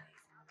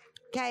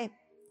 Okay,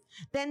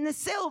 then the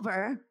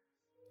silver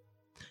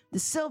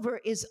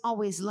is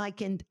always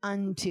likened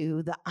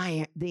unto the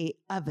iron, the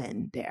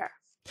oven there.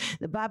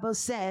 The Bible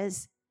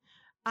says,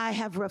 I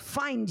have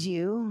refined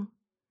you,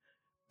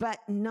 but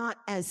not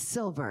as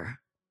silver,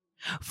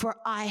 for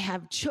I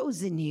have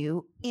chosen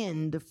you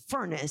in the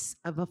furnace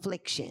of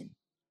affliction.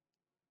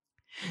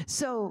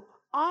 So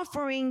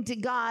offering to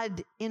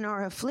God in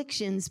our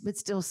afflictions, but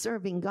still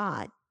serving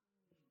God,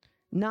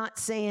 not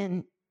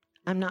saying,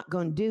 I'm not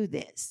going to do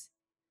this,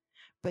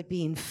 but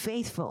being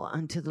faithful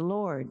unto the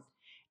Lord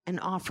and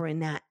offering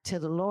that to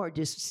the Lord,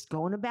 just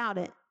going about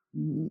it.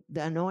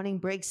 The anointing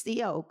breaks the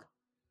yoke.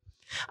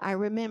 I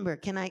remember,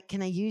 can I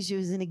use you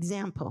as an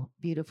example,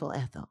 beautiful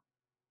Ethel?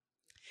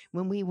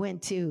 When we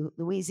went to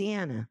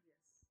Louisiana,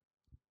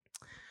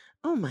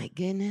 oh my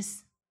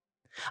goodness,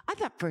 I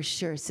thought for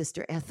sure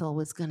Sister Ethel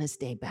was going to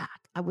stay back.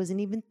 I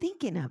wasn't even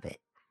thinking of it.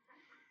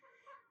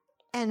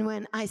 And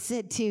when I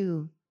said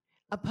to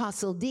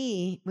Apostle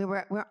D,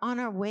 we're on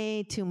our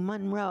way to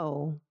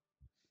Monroe,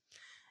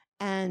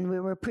 and we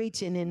were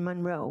preaching in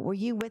Monroe. Were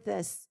you with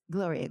us,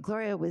 Gloria?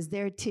 Gloria was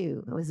there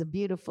too. It was a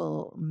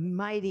beautiful,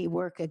 mighty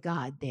work of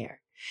God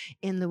there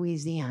in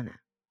Louisiana.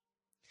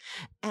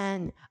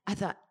 And I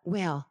thought,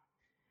 well,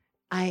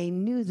 I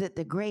knew that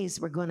the Grays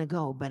were going to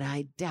go, but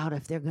I doubt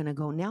if they're going to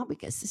go now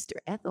because Sister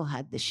Ethel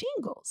had the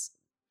shingles.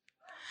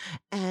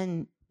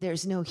 And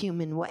there's no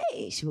human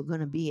way she was going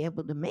to be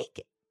able to make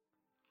it.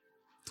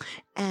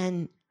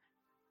 And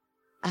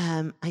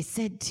I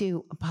said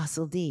to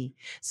Apostle D,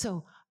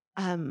 so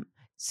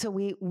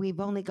we've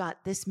only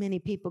got this many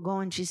people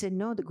going. She said,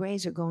 no, the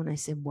Grays are going. I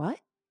said, what?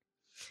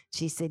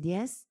 She said,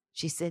 yes.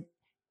 She said,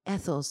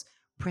 Ethel's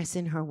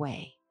pressing her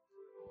way.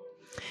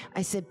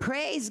 I said,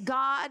 praise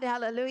God,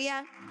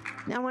 hallelujah.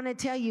 Now I want to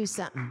tell you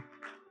something.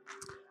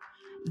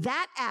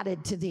 That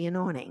added to the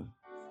anointing.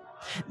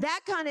 That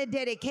kind of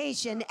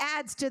dedication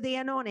adds to the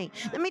anointing.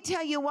 Let me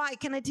tell you why.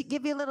 Can I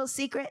give you a little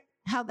secret?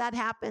 how that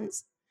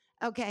happens?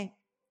 Okay.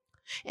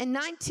 In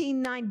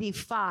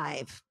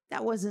 1995,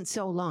 that wasn't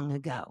so long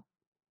ago,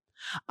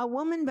 a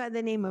woman by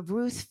the name of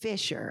Ruth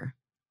Fisher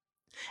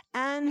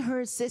and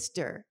her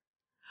sister,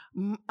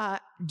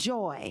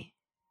 Joy,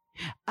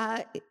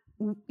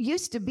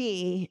 used to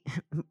be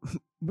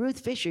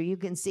Ruth Fisher. You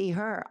can see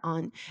her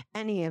on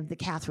any of the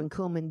Catherine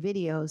Kuhlman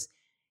videos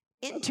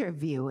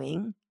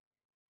interviewing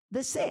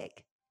the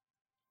sick.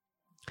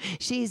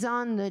 She's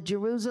on the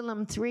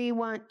Jerusalem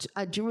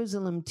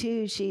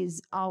 2.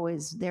 She's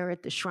always there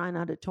at the Shrine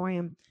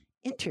Auditorium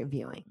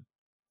interviewing.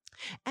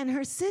 And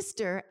her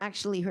sister,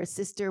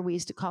 we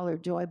used to call her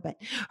Joy, but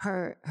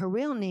her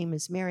real name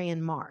is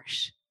Marion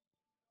Marsh.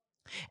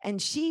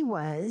 And she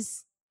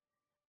was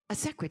a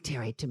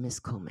secretary to Miss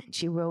Kuhlman.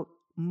 She wrote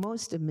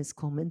most of Miss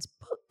Kuhlman's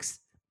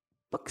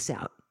books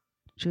out.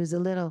 She was a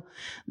little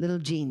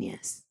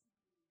genius.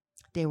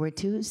 They were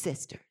two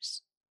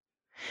sisters.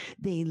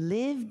 They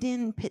lived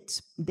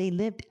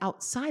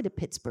outside of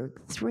Pittsburgh,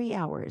 3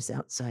 hours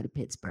outside of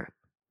Pittsburgh.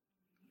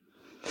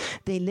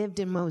 They lived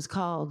in what was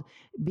called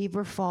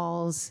Beaver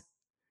Falls,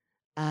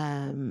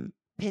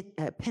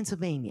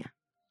 Pennsylvania.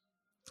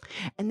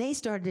 And they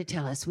started to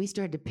tell us, we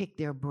started to pick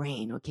their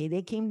brain, okay?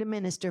 They came to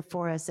minister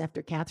for us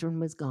after Catherine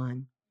was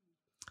gone.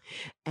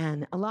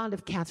 And a lot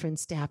of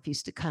Catherine's staff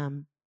used to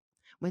come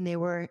when they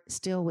were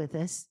still with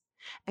us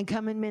and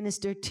come and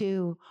minister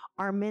to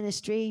our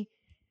ministry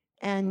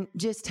and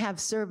just have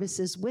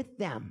services with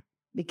them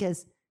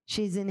because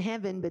she's in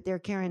heaven, but they're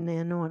carrying the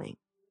anointing.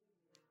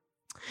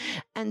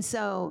 And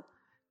so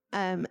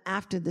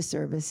after the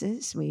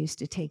services, we used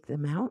to take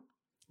them out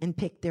and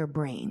pick their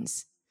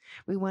brains.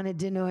 We wanted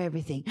to know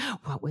everything.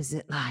 What was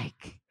it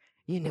like?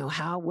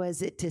 How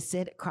was it to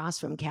sit across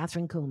from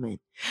Catherine Kuhlman?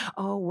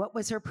 Oh, what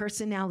was her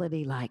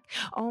personality like?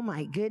 Oh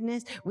my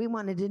goodness. We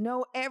wanted to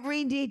know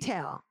every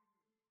detail.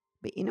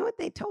 But you know what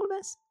they told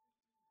us?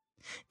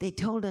 They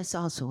told us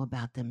also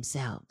about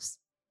themselves.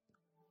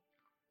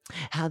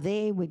 How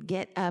they would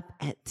get up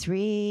at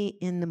 3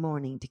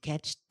 a.m. to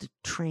catch the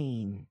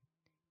train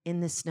in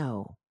the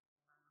snow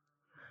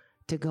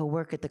to go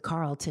work at the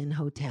Carlton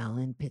Hotel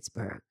in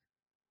Pittsburgh.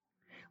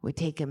 It would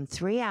take them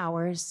 3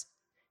 hours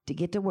to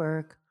get to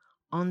work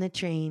on the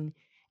train,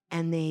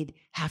 and they'd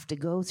have to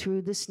go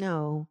through the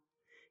snow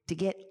to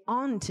get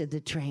onto the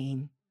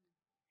train,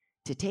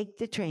 to take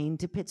the train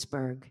to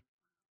Pittsburgh.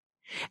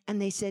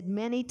 And they said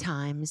many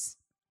times,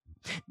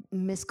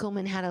 Miss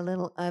Kuhlman had a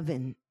little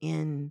oven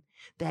in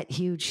that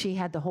huge, she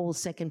had the whole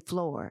second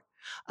floor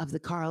of the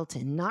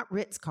Carlton, not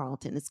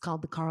Ritz-Carlton. It's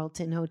called the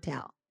Carlton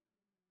Hotel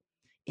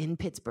in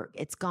Pittsburgh.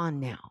 It's gone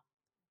now.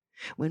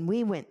 When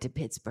we went to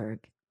Pittsburgh,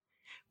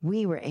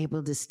 we were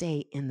able to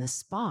stay in the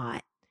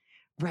spot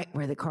right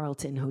where the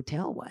Carlton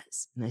Hotel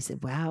was. And I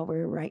said, wow,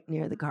 we're right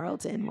near the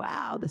Carlton.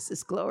 Wow, this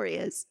is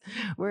glorious.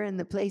 We're in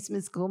the place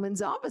Miss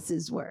Kuhlman's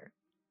offices were.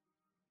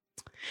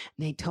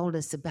 And they told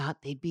us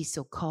about they'd be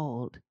so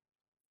cold.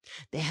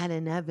 They had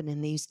an oven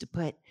and they used to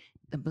put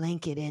the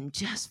blanket in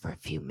just for a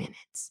few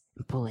minutes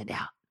and pull it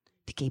out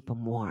to keep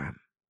them warm.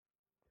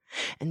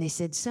 And they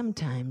said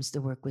sometimes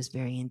the work was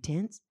very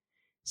intense,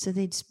 so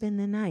they'd spend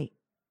the night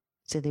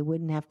so they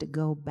wouldn't have to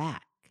go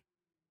back.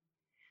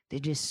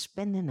 They'd just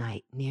spend the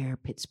night near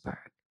Pittsburgh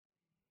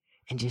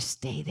and just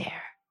stay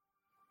there.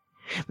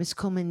 Miss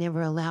Kuhlman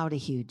never allowed a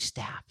huge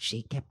staff.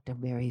 She kept a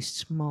very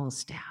small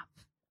staff.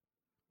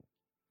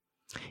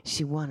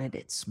 She wanted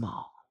it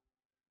small.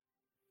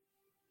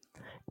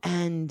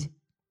 And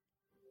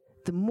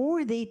the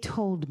more they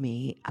told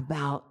me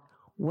about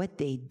what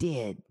they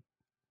did,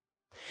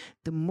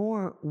 the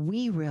more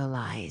we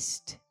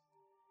realized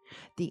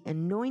the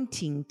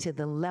anointing to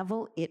the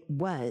level it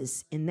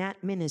was in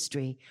that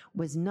ministry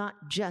was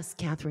not just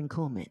Catherine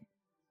Kuhlman.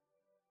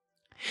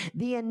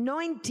 The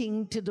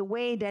anointing to the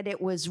way that it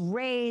was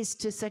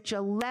raised to such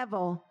a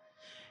level,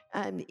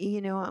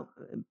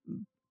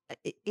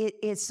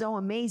 it's so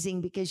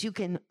amazing because you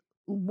can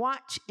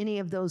watch any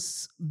of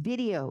those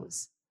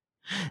videos,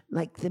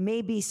 like the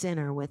Maybe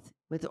Center with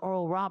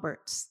Oral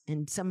Roberts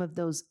and some of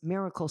those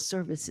miracle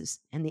services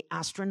and the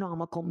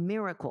astronomical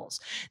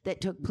miracles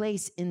that took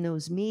place in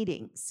those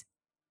meetings.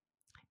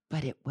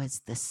 But it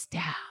was the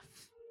staff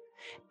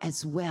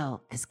as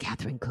well as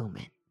Catherine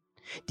Kuhlman.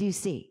 Do you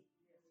see?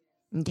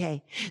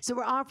 Okay. So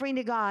we're offering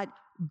to God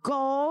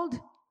gold,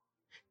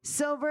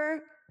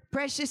 silver,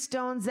 precious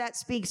stones, that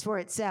speaks for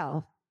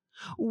itself.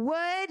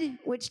 Wood,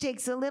 which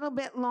takes a little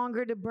bit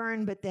longer to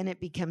burn, but then it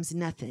becomes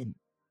nothing.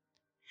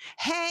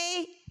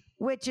 Hay,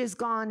 which is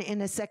gone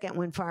in a second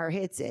when fire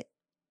hits it.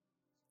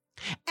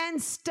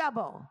 And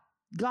stubble,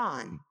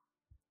 gone.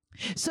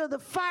 So the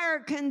fire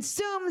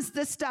consumes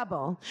the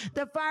stubble,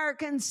 the fire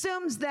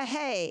consumes the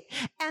hay,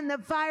 and the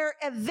fire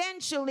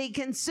eventually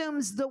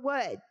consumes the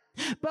wood.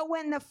 But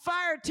when the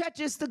fire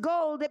touches the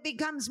gold, it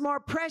becomes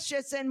more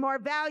precious and more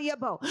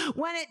valuable.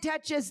 When it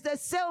touches the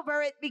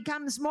silver, it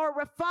becomes more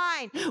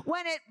refined.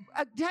 When it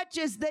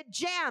touches the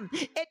gem,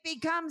 it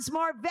becomes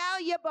more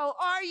valuable.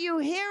 Are you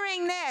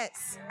hearing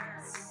this?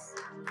 Yes.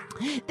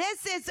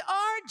 This is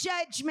our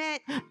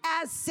judgment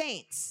as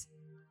saints.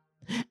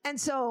 And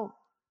so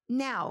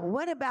now,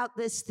 what about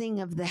this thing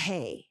of the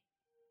hay?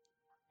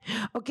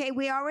 Okay,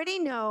 we already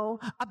know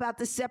about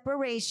the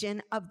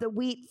separation of the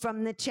wheat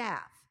from the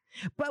chaff.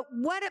 But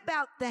what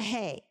about the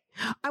hay?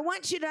 I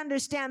want you to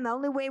understand the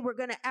only way we're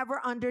going to ever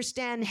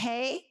understand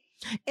hay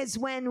is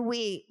when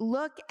we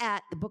look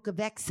at the book of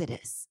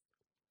Exodus.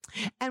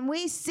 And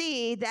we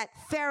see that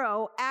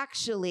Pharaoh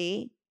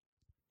actually,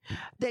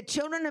 the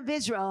children of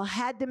Israel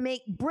had to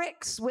make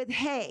bricks with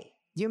hay.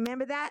 Do you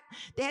remember that?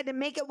 They had to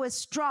make it with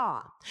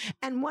straw.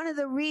 And one of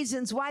the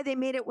reasons why they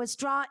made it with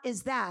straw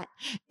is that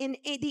in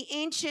the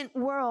ancient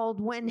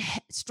world, when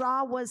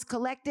straw was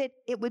collected,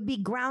 it would be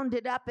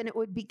grounded up and it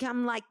would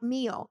become like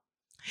meal.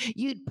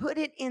 You'd put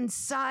it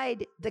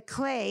inside the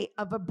clay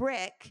of a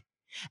brick,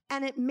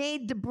 and it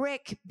made the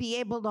brick be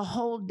able to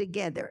hold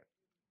together.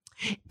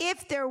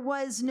 If there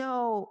was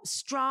no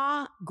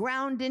straw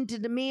ground into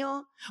the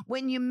meal,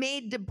 when you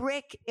made the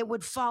brick, it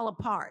would fall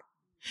apart.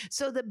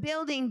 So the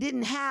building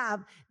didn't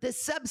have the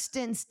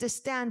substance to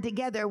stand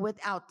together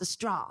without the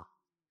straw.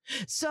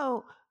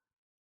 So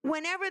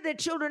whenever the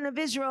children of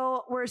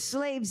Israel were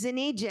slaves in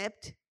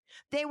Egypt,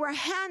 they were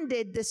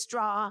handed the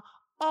straw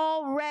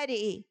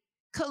already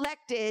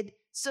collected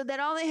so that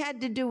all they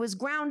had to do was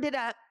ground it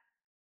up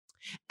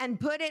and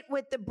put it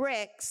with the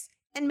bricks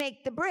and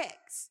make the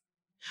bricks.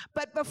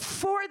 But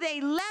before they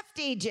left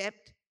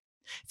Egypt,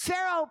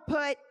 Pharaoh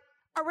put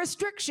a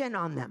restriction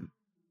on them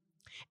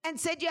and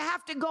said, you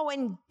have to go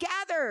and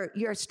gather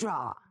your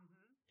straw.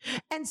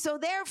 And so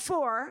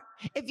therefore,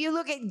 if you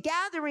look at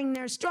gathering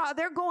their straw,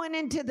 they're going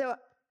into the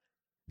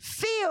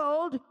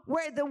field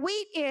where the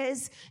wheat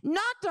is,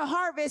 not to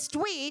harvest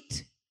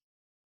wheat,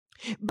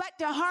 but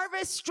to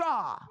harvest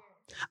straw.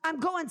 I'm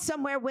going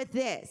somewhere with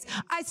this.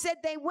 I said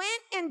they went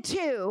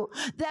into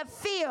the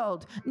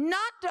field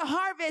not to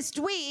harvest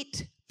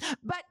wheat,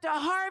 but to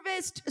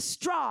harvest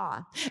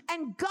straw.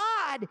 And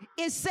God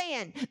is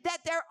saying that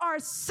there are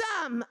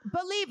some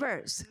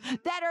believers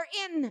that are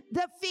in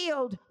the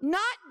field,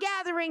 not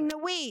gathering the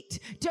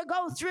wheat to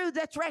go through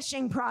the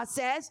threshing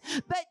process,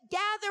 but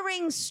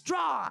gathering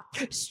straw.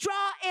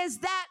 Straw is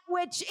that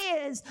which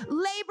is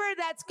labor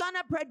that's going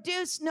to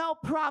produce no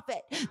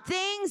profit.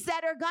 Things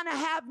that are going to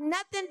have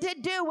nothing to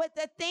do with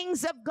the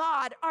things of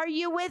God. Are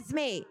you with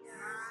me?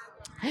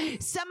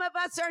 Some of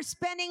us are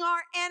spending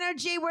our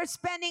energy, we're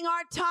spending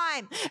our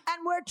time,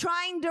 and we're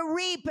trying to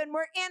reap, and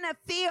we're in a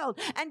field,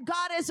 and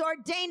God has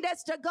ordained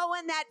us to go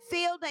in that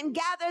field and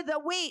gather the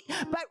wheat.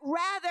 But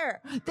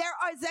rather, there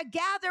is a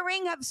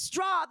gathering of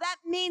straw. That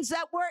means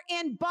that we're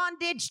in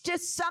bondage to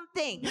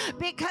something,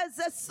 because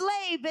the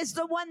slave is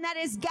the one that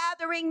is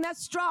gathering the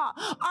straw.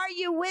 Are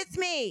you with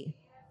me?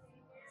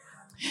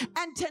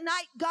 And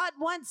tonight, God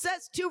wants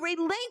us to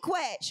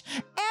relinquish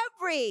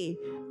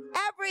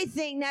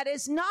everything that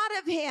is not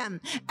of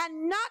Him,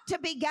 and not to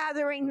be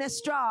gathering the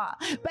straw.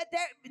 But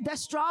the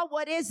straw,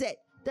 what is it?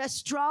 The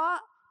straw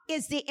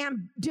is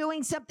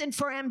doing something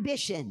for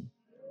ambition.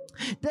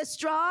 The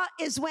straw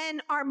is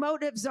when our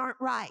motives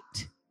aren't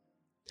right.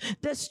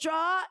 The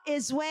straw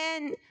is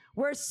when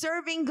we're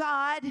serving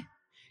God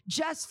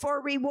just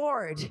for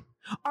reward,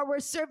 or we're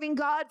serving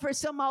God for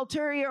some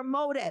ulterior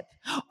motive,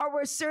 or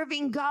we're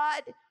serving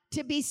God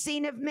to be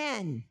seen of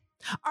men.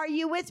 Are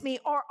you with me?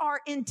 Or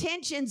our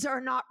intentions are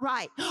not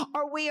right,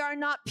 or we are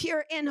not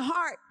pure in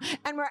heart,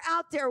 and we're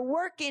out there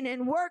working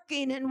and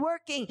working and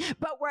working,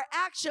 but we're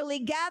actually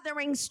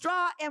gathering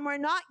straw and we're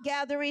not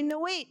gathering the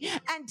wheat.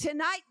 And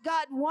tonight,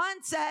 God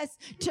wants us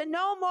to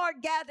no more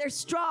gather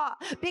straw,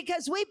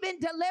 because we've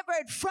been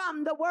delivered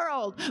from the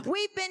world.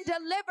 We've been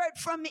delivered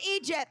from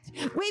Egypt.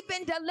 We've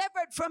been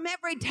delivered from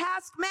every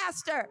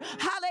taskmaster.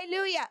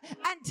 Hallelujah.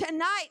 And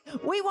tonight,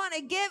 we want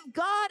to give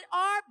God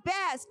our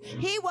best.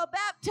 He will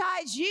baptize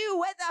you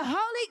with the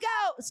Holy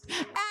Ghost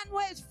and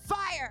with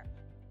fire.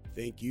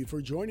 Thank you for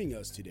joining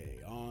us today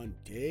on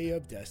Day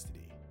of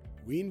Destiny.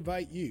 We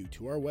invite you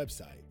to our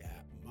website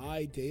at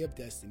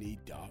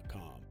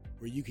mydayofdestiny.com,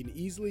 where you can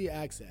easily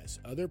access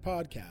other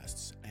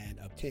podcasts and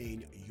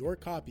obtain your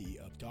copy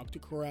of Dr.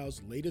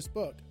 Corral's latest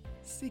book,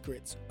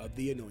 Secrets of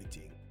the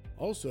Anointing.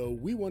 Also,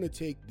 we want to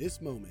take this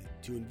moment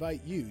to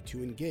invite you to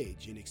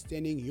engage in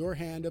extending your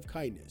hand of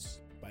kindness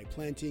by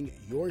planting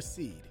your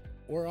seed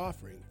or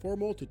offering for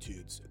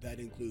multitudes that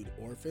include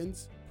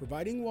orphans,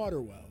 providing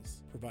water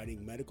wells,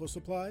 providing medical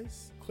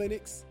supplies,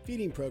 clinics,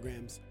 feeding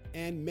programs,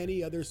 and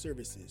many other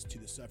services to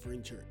the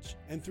suffering church,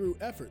 and through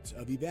efforts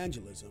of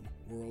evangelism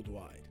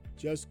worldwide.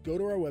 Just go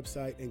to our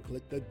website and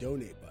click the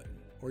donate button,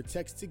 or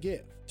text to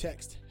give.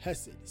 Text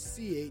HESED,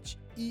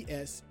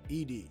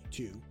 CHESED,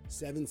 to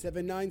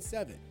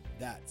 7797.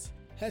 That's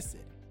HESED,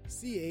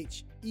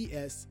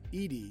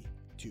 CHESED,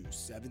 to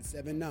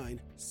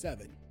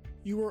 7797.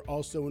 You are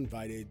also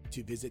invited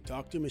to visit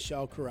Dr.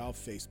 Michelle Corral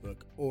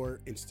Facebook or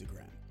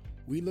Instagram.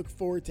 We look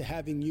forward to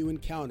having you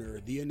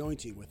encounter the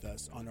anointing with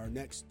us on our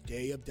next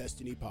Day of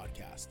Destiny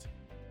podcast.